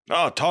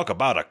 Oh, talk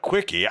about a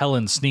quickie.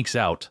 Helen sneaks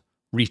out,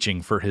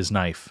 reaching for his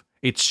knife.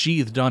 It's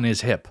sheathed on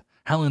his hip.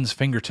 Helen's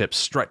fingertips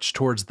stretch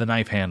towards the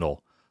knife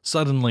handle.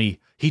 Suddenly,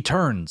 he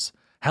turns.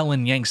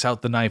 Helen yanks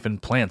out the knife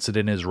and plants it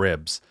in his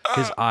ribs.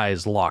 His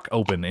eyes lock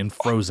open in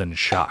frozen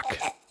shock.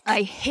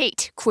 I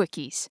hate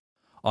quickies.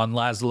 On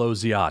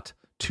Laszlo's yacht,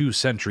 2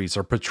 sentries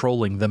are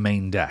patrolling the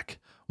main deck.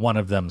 One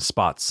of them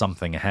spots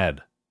something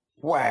ahead.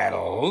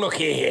 Well,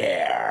 looky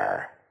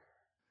here.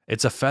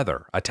 It's a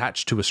feather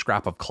attached to a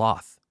scrap of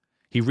cloth.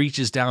 He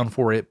reaches down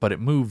for it, but it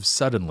moves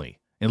suddenly,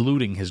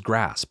 eluding his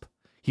grasp.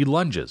 He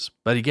lunges,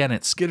 but again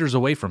it skitters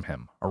away from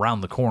him,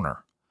 around the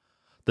corner.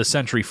 The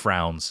sentry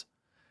frowns.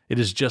 It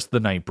is just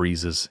the night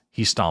breezes.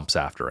 He stomps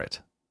after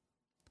it.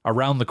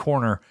 Around the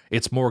corner,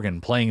 it's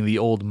Morgan playing the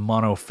old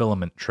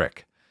monofilament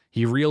trick.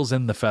 He reels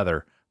in the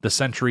feather, the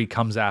sentry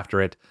comes after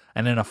it,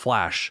 and in a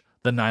flash,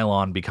 the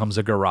nylon becomes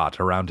a garrote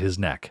around his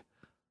neck.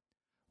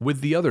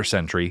 With the other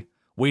sentry,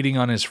 waiting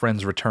on his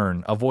friend's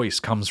return, a voice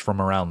comes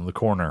from around the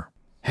corner.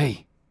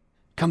 Hey,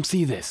 come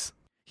see this.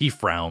 He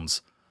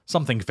frowns.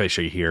 Something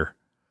fishy here.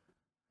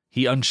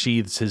 He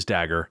unsheathes his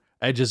dagger,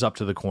 edges up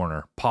to the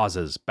corner,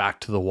 pauses,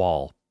 back to the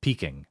wall,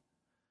 peeking.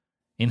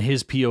 In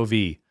his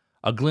POV,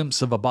 a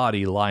glimpse of a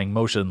body lying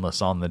motionless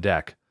on the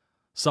deck.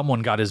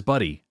 Someone got his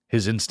buddy.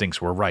 His instincts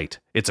were right.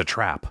 It's a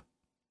trap.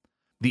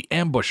 The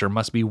ambusher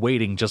must be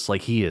waiting just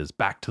like he is,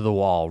 back to the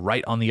wall,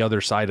 right on the other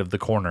side of the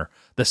corner.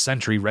 The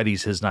sentry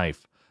readies his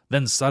knife.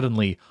 Then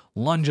suddenly,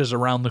 lunges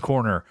around the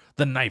corner.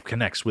 The knife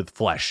connects with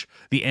flesh.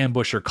 The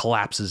ambusher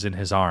collapses in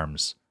his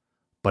arms.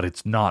 But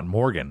it's not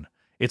Morgan.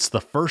 It's the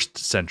first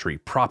sentry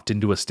propped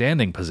into a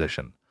standing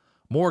position.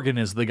 Morgan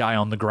is the guy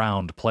on the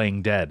ground,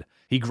 playing dead.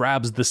 He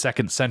grabs the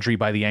second sentry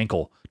by the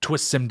ankle,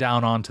 twists him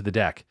down onto the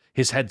deck.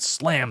 His head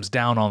slams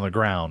down on the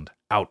ground,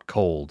 out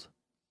cold.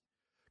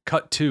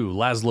 Cut 2,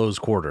 Laszlo's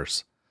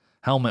quarters.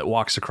 Helmet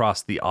walks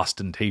across the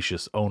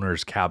ostentatious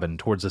owner's cabin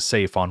towards a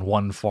safe on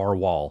one far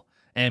wall,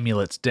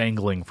 amulets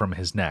dangling from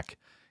his neck.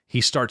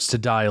 He starts to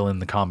dial in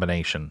the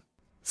combination.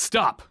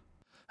 Stop!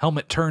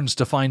 Helmet turns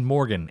to find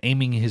Morgan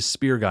aiming his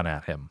spear gun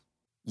at him.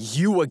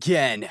 You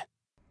again!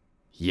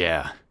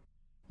 Yeah,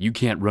 you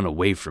can't run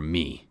away from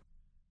me.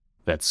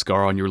 That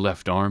scar on your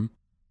left arm?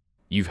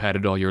 You've had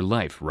it all your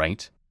life,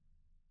 right?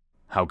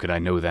 How could I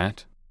know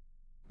that?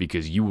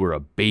 Because you were a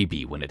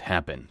baby when it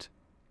happened.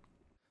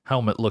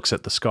 Helmet looks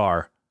at the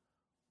scar.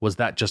 Was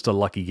that just a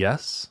lucky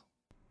guess?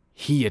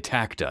 He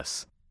attacked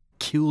us.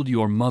 Killed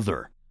your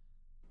mother.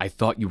 I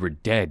thought you were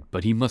dead,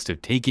 but he must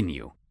have taken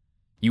you.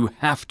 You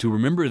have to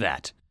remember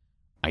that.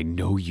 I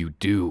know you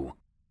do.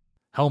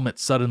 Helmet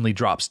suddenly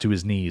drops to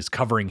his knees,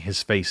 covering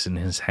his face in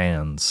his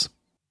hands.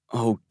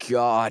 Oh,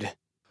 God.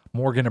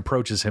 Morgan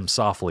approaches him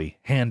softly,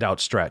 hand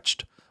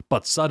outstretched.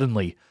 But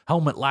suddenly,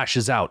 Helmet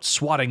lashes out,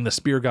 swatting the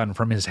spear gun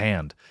from his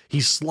hand. He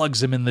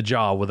slugs him in the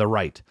jaw with a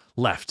right,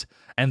 left,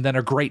 and then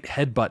a great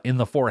headbutt in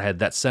the forehead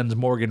that sends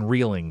Morgan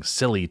reeling,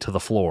 silly, to the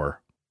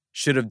floor.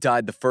 Should have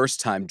died the first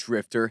time,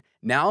 Drifter.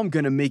 Now I'm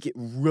gonna make it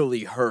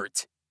really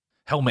hurt.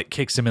 Helmet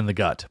kicks him in the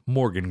gut.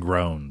 Morgan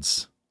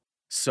groans.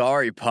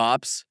 Sorry,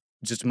 Pops.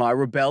 Just my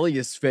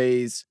rebellious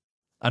phase.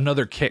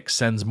 Another kick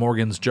sends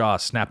Morgan's jaw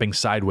snapping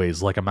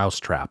sideways like a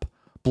mousetrap.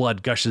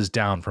 Blood gushes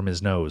down from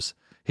his nose.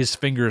 His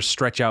fingers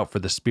stretch out for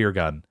the spear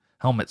gun.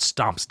 Helmet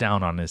stomps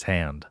down on his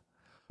hand.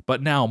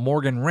 But now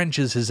Morgan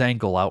wrenches his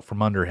ankle out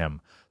from under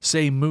him.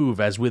 Same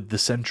move as with the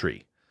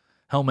sentry.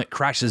 Helmet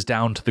crashes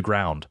down to the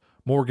ground.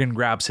 Morgan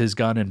grabs his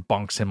gun and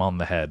bonks him on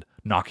the head,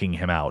 knocking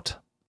him out.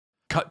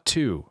 Cut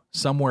 2,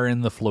 somewhere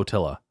in the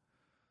flotilla.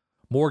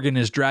 Morgan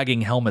is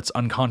dragging Helmet's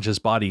unconscious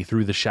body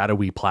through the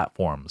shadowy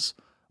platforms.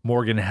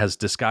 Morgan has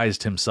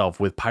disguised himself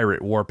with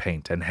pirate war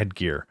paint and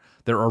headgear.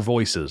 There are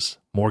voices.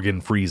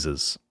 Morgan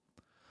freezes.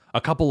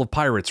 A couple of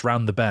pirates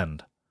round the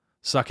bend.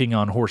 Sucking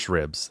on horse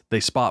ribs, they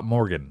spot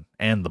Morgan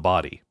and the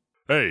body.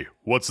 Hey,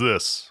 what's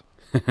this?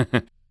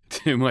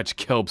 Too much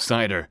kelp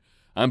cider.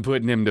 I'm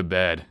putting him to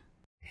bed.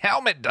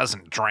 Helmet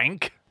doesn't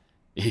drink.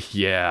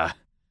 Yeah,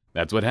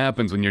 that's what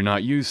happens when you're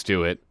not used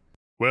to it.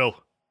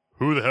 Well,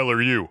 who the hell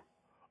are you?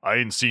 I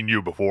ain't seen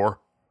you before.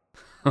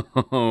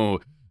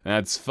 Oh,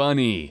 that's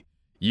funny.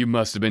 You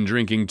must have been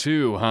drinking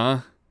too,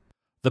 huh?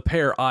 The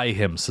pair eye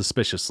him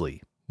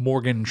suspiciously.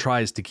 Morgan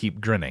tries to keep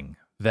grinning.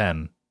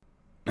 Then,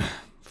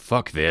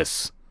 fuck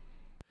this.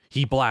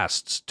 He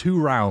blasts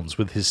 2 rounds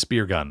with his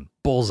spear gun,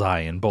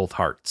 bullseye in both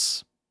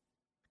hearts.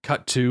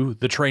 Cut to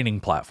the training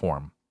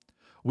platform.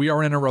 We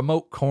are in a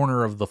remote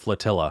corner of the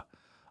flotilla,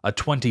 a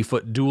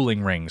 20-foot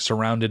dueling ring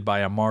surrounded by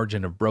a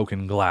margin of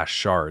broken glass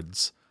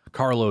shards.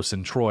 Carlos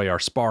and Troy are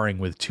sparring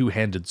with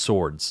 2-handed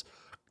swords.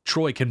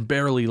 Troy can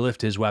barely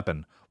lift his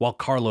weapon, while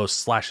Carlos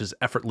slashes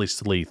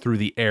effortlessly through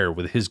the air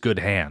with his good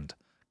hand.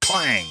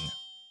 Clang!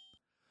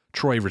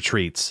 Troy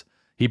retreats.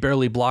 He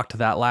barely blocked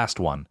that last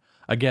one.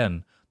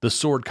 Again, the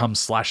sword comes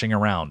slashing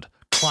around.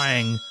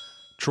 Clang!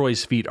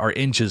 Troy's feet are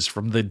inches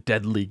from the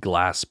deadly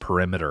glass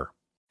perimeter.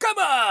 Come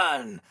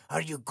on!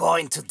 Are you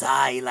going to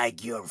die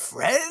like your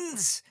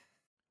friends?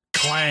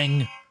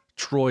 Clang!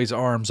 Troy's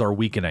arms are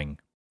weakening.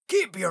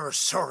 Keep your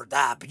sword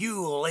up,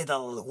 you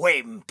little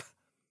wimp!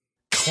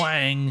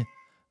 Clang!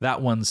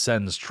 That one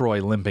sends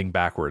Troy limping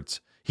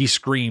backwards. He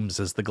screams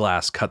as the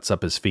glass cuts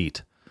up his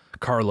feet.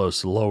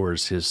 Carlos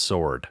lowers his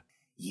sword.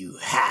 You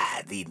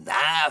had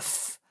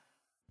enough?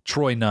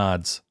 Troy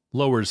nods,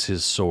 lowers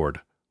his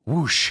sword.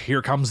 Whoosh,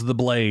 here comes the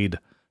blade.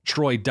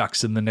 Troy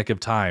ducks in the nick of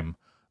time.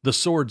 The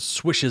sword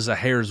swishes a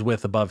hair's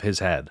width above his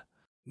head.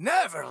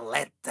 Never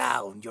let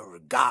down your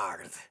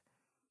guard,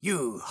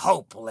 you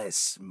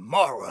hopeless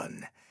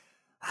moron.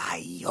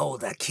 I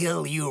ought to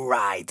kill you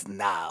right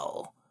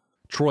now.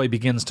 Troy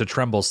begins to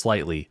tremble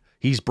slightly.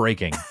 He's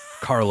breaking.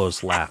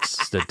 Carlos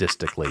laughs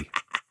sadistically.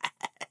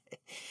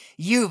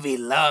 You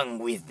belong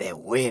with the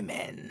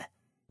women.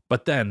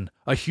 But then,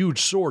 a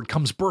huge sword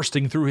comes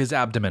bursting through his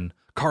abdomen.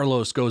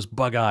 Carlos goes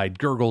bug-eyed,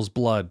 gurgles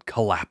blood,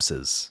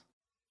 collapses.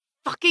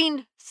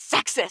 Fucking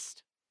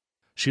sexist!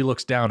 She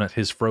looks down at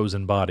his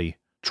frozen body.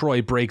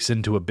 Troy breaks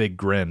into a big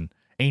grin.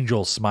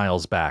 Angel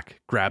smiles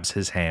back, grabs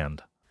his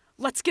hand.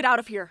 Let's get out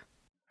of here.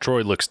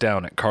 Troy looks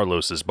down at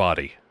Carlos's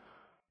body.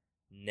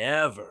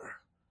 Never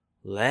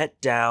let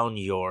down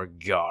your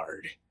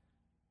guard,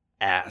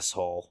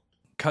 asshole.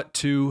 Cut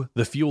to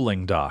the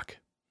fueling dock.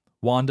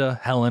 Wanda,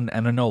 Helen,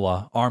 and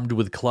Enola, armed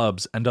with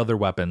clubs and other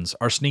weapons,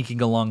 are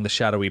sneaking along the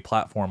shadowy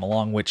platform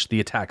along which the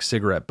attack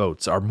cigarette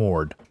boats are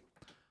moored.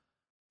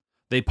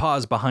 They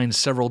pause behind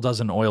several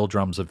dozen oil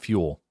drums of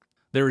fuel.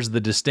 There is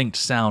the distinct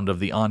sound of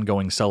the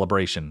ongoing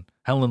celebration.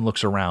 Helen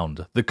looks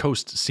around. The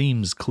coast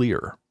seems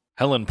clear.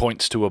 Helen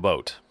points to a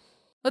boat.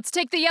 Let's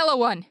take the yellow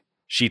one.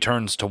 She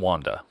turns to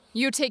Wanda.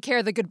 You take care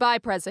of the goodbye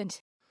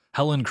present.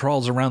 Helen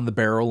crawls around the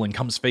barrel and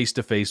comes face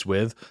to face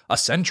with a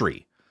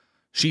sentry.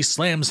 She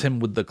slams him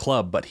with the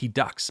club, but he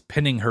ducks,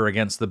 pinning her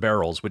against the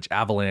barrels, which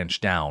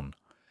avalanche down.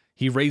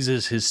 He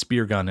raises his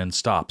spear gun and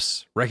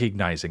stops,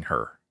 recognizing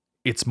her.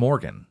 It's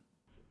Morgan.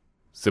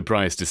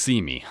 Surprised to see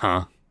me,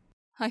 huh?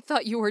 I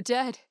thought you were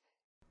dead.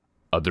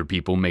 Other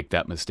people make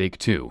that mistake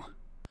too.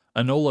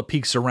 Enola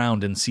peeks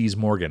around and sees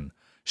Morgan.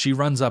 She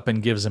runs up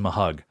and gives him a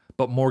hug,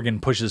 but Morgan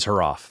pushes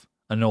her off.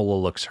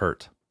 Enola looks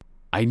hurt.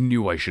 I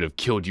knew I should have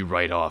killed you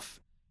right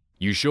off.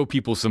 You show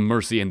people some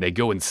mercy and they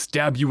go and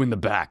stab you in the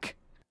back.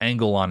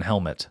 Angle on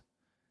helmet.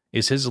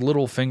 Is his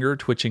little finger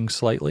twitching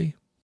slightly?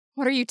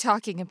 What are you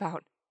talking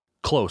about?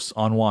 Close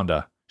on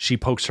Wanda. She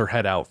pokes her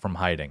head out from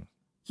hiding.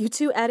 You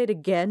two at it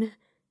again?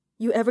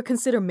 You ever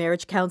consider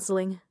marriage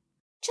counseling?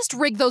 Just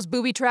rig those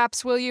booby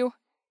traps, will you?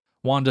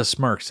 Wanda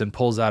smirks and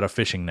pulls out a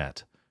fishing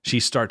net. She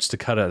starts to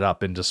cut it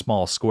up into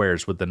small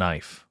squares with the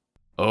knife.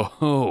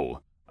 Oh,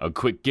 a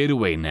quick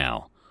getaway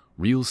now.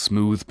 Real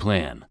smooth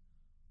plan.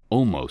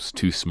 Almost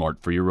too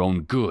smart for your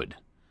own good.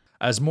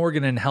 As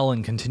Morgan and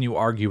Helen continue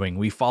arguing,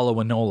 we follow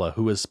Enola,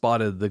 who has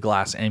spotted the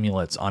glass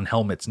amulets on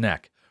Helmet's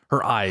neck.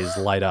 Her eyes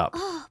light up.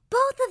 Oh,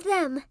 both of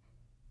them!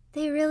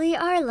 They really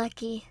are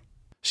lucky.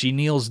 She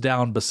kneels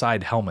down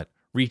beside Helmet,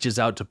 reaches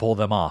out to pull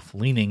them off,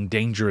 leaning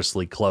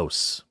dangerously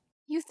close.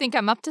 You think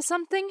I'm up to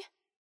something?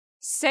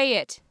 Say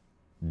it.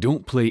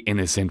 Don't play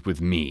innocent with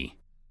me.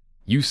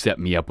 You set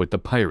me up with the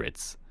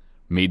pirates,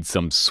 made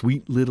some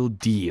sweet little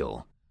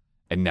deal,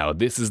 and now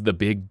this is the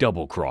big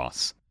double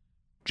cross.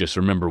 Just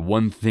remember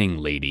one thing,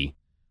 lady.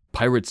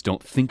 Pirates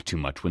don't think too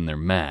much when they're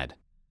mad.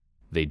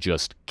 They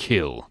just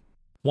kill.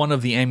 One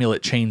of the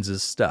amulet chains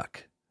is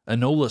stuck.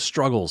 Enola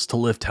struggles to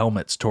lift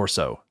Helmet's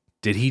torso.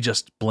 Did he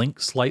just blink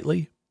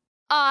slightly?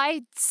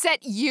 I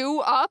set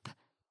you up?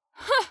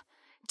 Huh.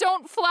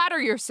 Don't flatter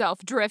yourself,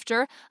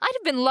 Drifter. I'd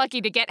have been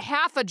lucky to get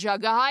half a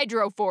jug of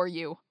hydro for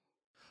you.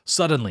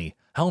 Suddenly,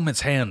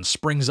 Helmet's hand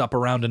springs up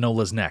around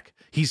Enola's neck.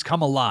 He's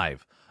come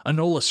alive.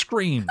 Enola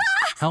screams.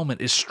 Helmet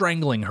is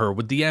strangling her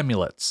with the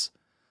amulets.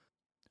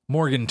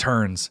 Morgan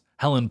turns.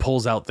 Helen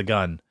pulls out the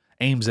gun,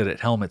 aims it at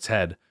Helmet's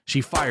head.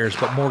 She fires,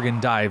 but Morgan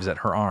dives at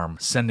her arm,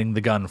 sending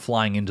the gun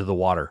flying into the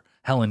water.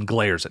 Helen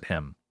glares at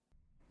him.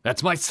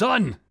 That's my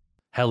son!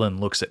 Helen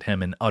looks at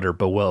him in utter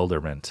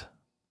bewilderment.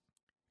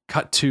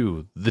 Cut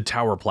to the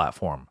tower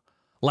platform.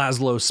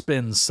 Laszlo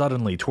spins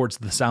suddenly towards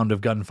the sound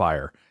of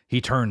gunfire. He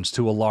turns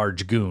to a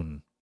large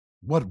goon.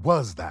 What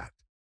was that?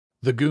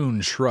 The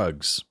goon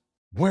shrugs.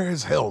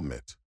 Where's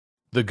Helmet?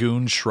 The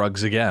goon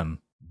shrugs again.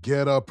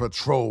 Get a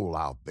patrol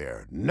out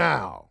there,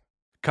 now!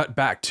 Cut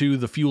back to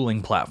the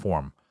fueling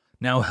platform.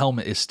 Now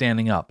Helmet is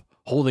standing up,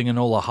 holding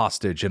Enola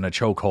hostage in a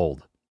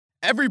chokehold.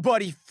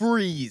 Everybody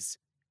freeze!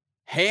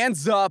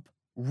 Hands up,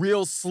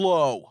 real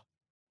slow.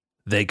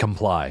 They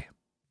comply.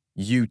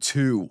 You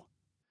too.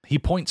 He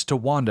points to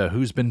Wanda,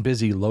 who's been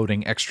busy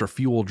loading extra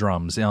fuel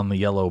drums on the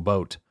yellow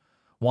boat.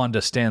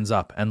 Wanda stands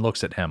up and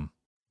looks at him.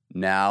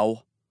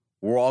 Now,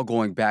 we're all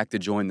going back to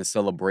join the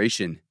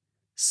celebration.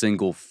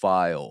 Single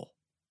file.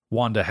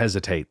 Wanda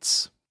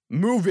hesitates.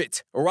 Move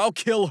it, or I'll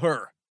kill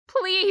her.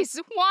 Please,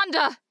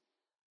 Wanda!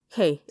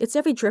 Hey, it's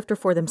every drifter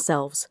for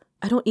themselves.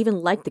 I don't even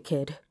like the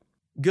kid.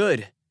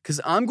 Good, because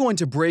I'm going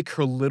to break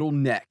her little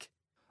neck.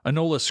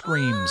 Enola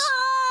screams.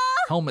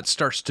 Helmet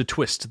starts to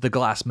twist the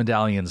glass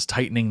medallions,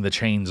 tightening the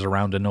chains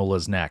around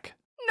Enola's neck.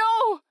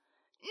 No!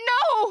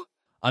 No!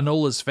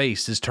 Enola's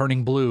face is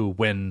turning blue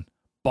when...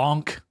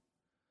 bonk!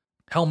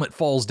 Helmet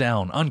falls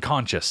down,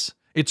 unconscious.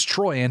 It's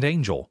Troy and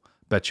Angel.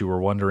 Bet you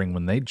were wondering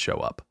when they'd show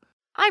up.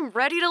 I'm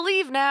ready to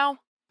leave now.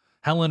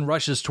 Helen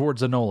rushes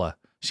towards Enola.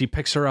 She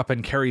picks her up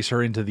and carries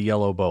her into the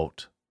yellow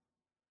boat.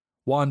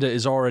 Wanda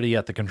is already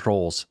at the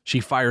controls. She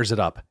fires it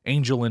up.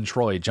 Angel and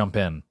Troy jump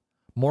in.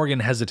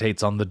 Morgan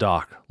hesitates on the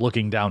dock,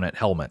 looking down at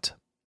Helmet.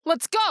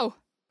 Let's go!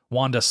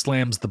 Wanda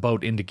slams the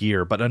boat into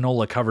gear, but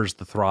Enola covers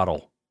the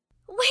throttle.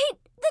 Wait,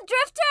 the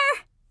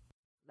drifter!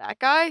 That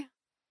guy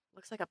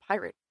looks like a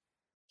pirate.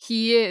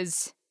 He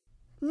is.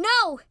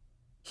 No!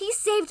 He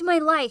saved my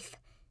life.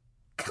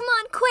 Come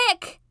on,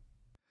 quick!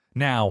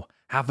 Now,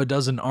 half a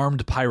dozen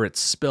armed pirates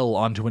spill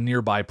onto a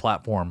nearby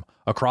platform.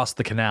 Across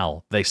the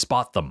canal, they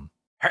spot them.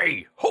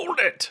 Hey, hold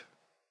it!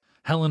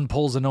 Helen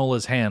pulls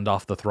Enola's hand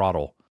off the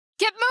throttle.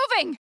 Get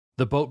moving!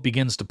 The boat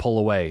begins to pull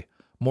away.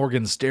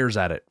 Morgan stares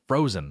at it,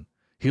 frozen.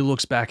 He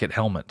looks back at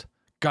Helmet.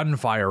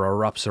 Gunfire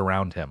erupts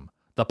around him.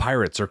 The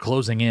pirates are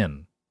closing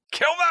in.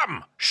 Kill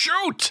them!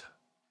 Shoot!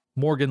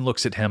 Morgan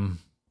looks at him,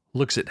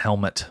 looks at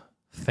Helmet,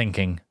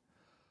 thinking.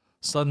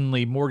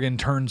 Suddenly, Morgan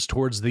turns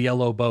towards the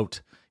yellow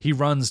boat. He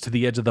runs to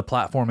the edge of the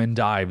platform and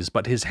dives,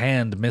 but his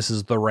hand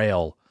misses the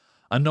rail.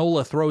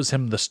 Enola throws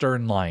him the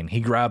stern line. He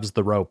grabs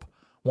the rope.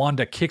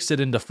 Wanda kicks it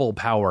into full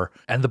power,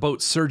 and the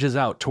boat surges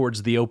out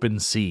towards the open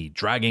sea,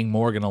 dragging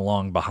Morgan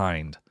along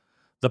behind.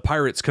 The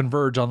pirates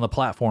converge on the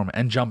platform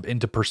and jump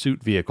into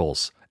pursuit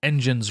vehicles.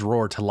 Engines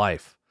roar to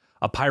life.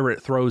 A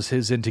pirate throws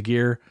his into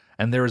gear,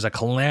 and there is a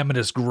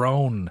calamitous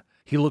groan.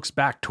 He looks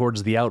back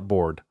towards the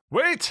outboard.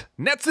 Wait!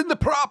 Net's in the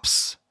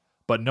props!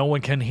 But no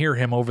one can hear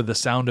him over the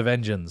sound of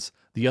engines.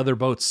 The other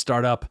boats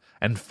start up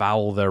and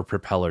foul their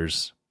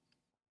propellers.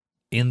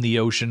 In the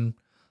ocean,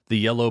 the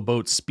yellow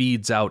boat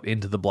speeds out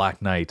into the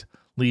black night,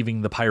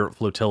 leaving the pirate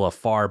flotilla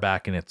far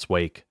back in its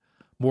wake.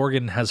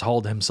 Morgan has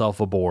hauled himself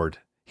aboard.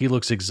 He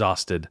looks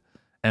exhausted,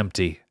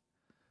 empty.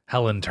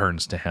 Helen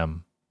turns to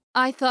him.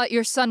 I thought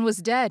your son was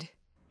dead.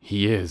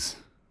 He is.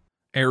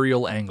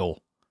 Aerial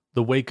angle.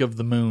 The wake of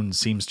the moon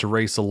seems to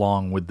race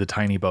along with the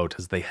tiny boat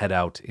as they head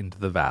out into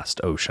the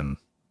vast ocean.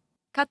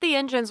 Cut the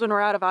engines when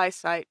we're out of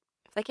eyesight.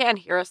 If they can't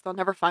hear us, they'll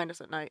never find us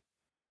at night.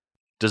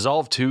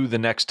 Dissolve to the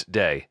next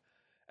day.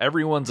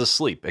 Everyone's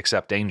asleep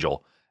except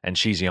Angel, and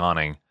she's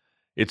yawning.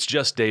 It's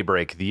just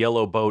daybreak. The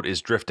yellow boat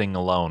is drifting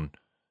alone.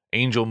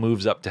 Angel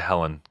moves up to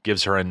Helen,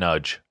 gives her a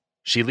nudge.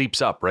 She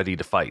leaps up, ready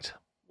to fight.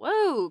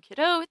 Whoa,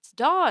 kiddo, it's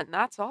dawn,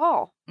 that's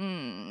all.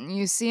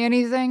 You see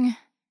anything?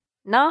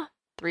 Nah,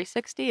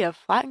 360 of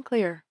flat and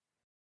clear.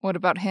 What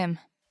about him?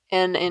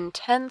 An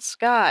intense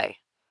sky.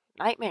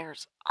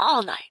 Nightmares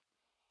all night.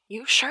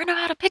 You sure know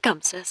how to pick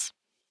 'em, sis.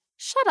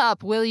 Shut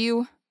up, will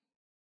you?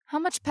 How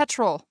much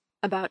petrol?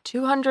 About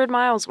 200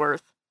 miles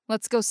worth.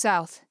 Let's go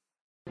south.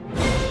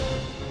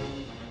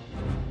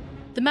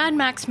 The Mad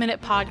Max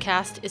Minute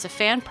podcast is a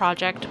fan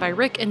project by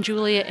Rick and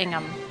Julia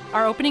Ingham.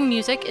 Our opening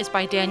music is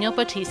by Daniel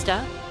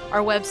Batista. Our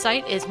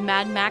website is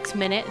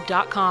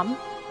madmaxminute.com.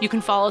 You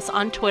can follow us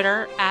on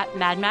Twitter at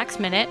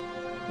madmaxminute,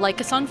 like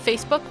us on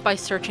Facebook by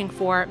searching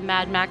for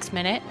Mad Max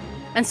Minute,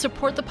 and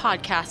support the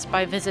podcast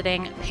by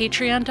visiting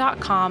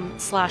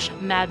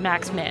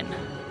patreon.com/madmaxmin.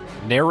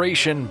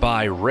 Narration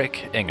by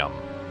Rick Ingham.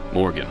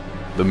 Morgan,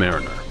 the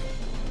Mariner,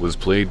 was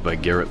played by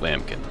Garrett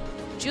Lampkin.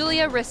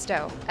 Julia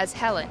Risto as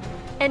Helen.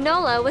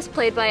 Enola was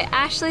played by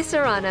Ashley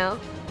Serrano.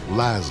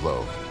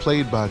 Laszlo,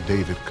 played by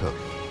David Cook.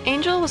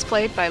 Angel was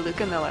played by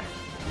Luca Miller.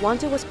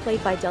 Wanda was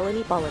played by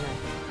Delaney Bolinar.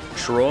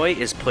 Troy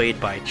is played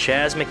by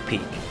Chaz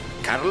McPeak.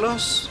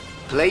 Carlos,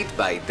 played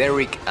by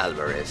Derek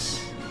Alvarez.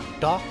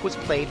 Doc was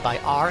played by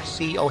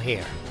R.C.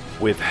 O'Hare.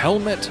 With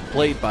Helmet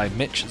played by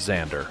Mitch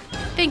Zander.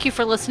 Thank you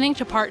for listening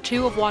to Part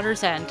 2 of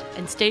Water's End,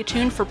 and stay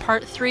tuned for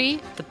Part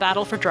 3, The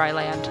Battle for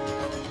Dryland.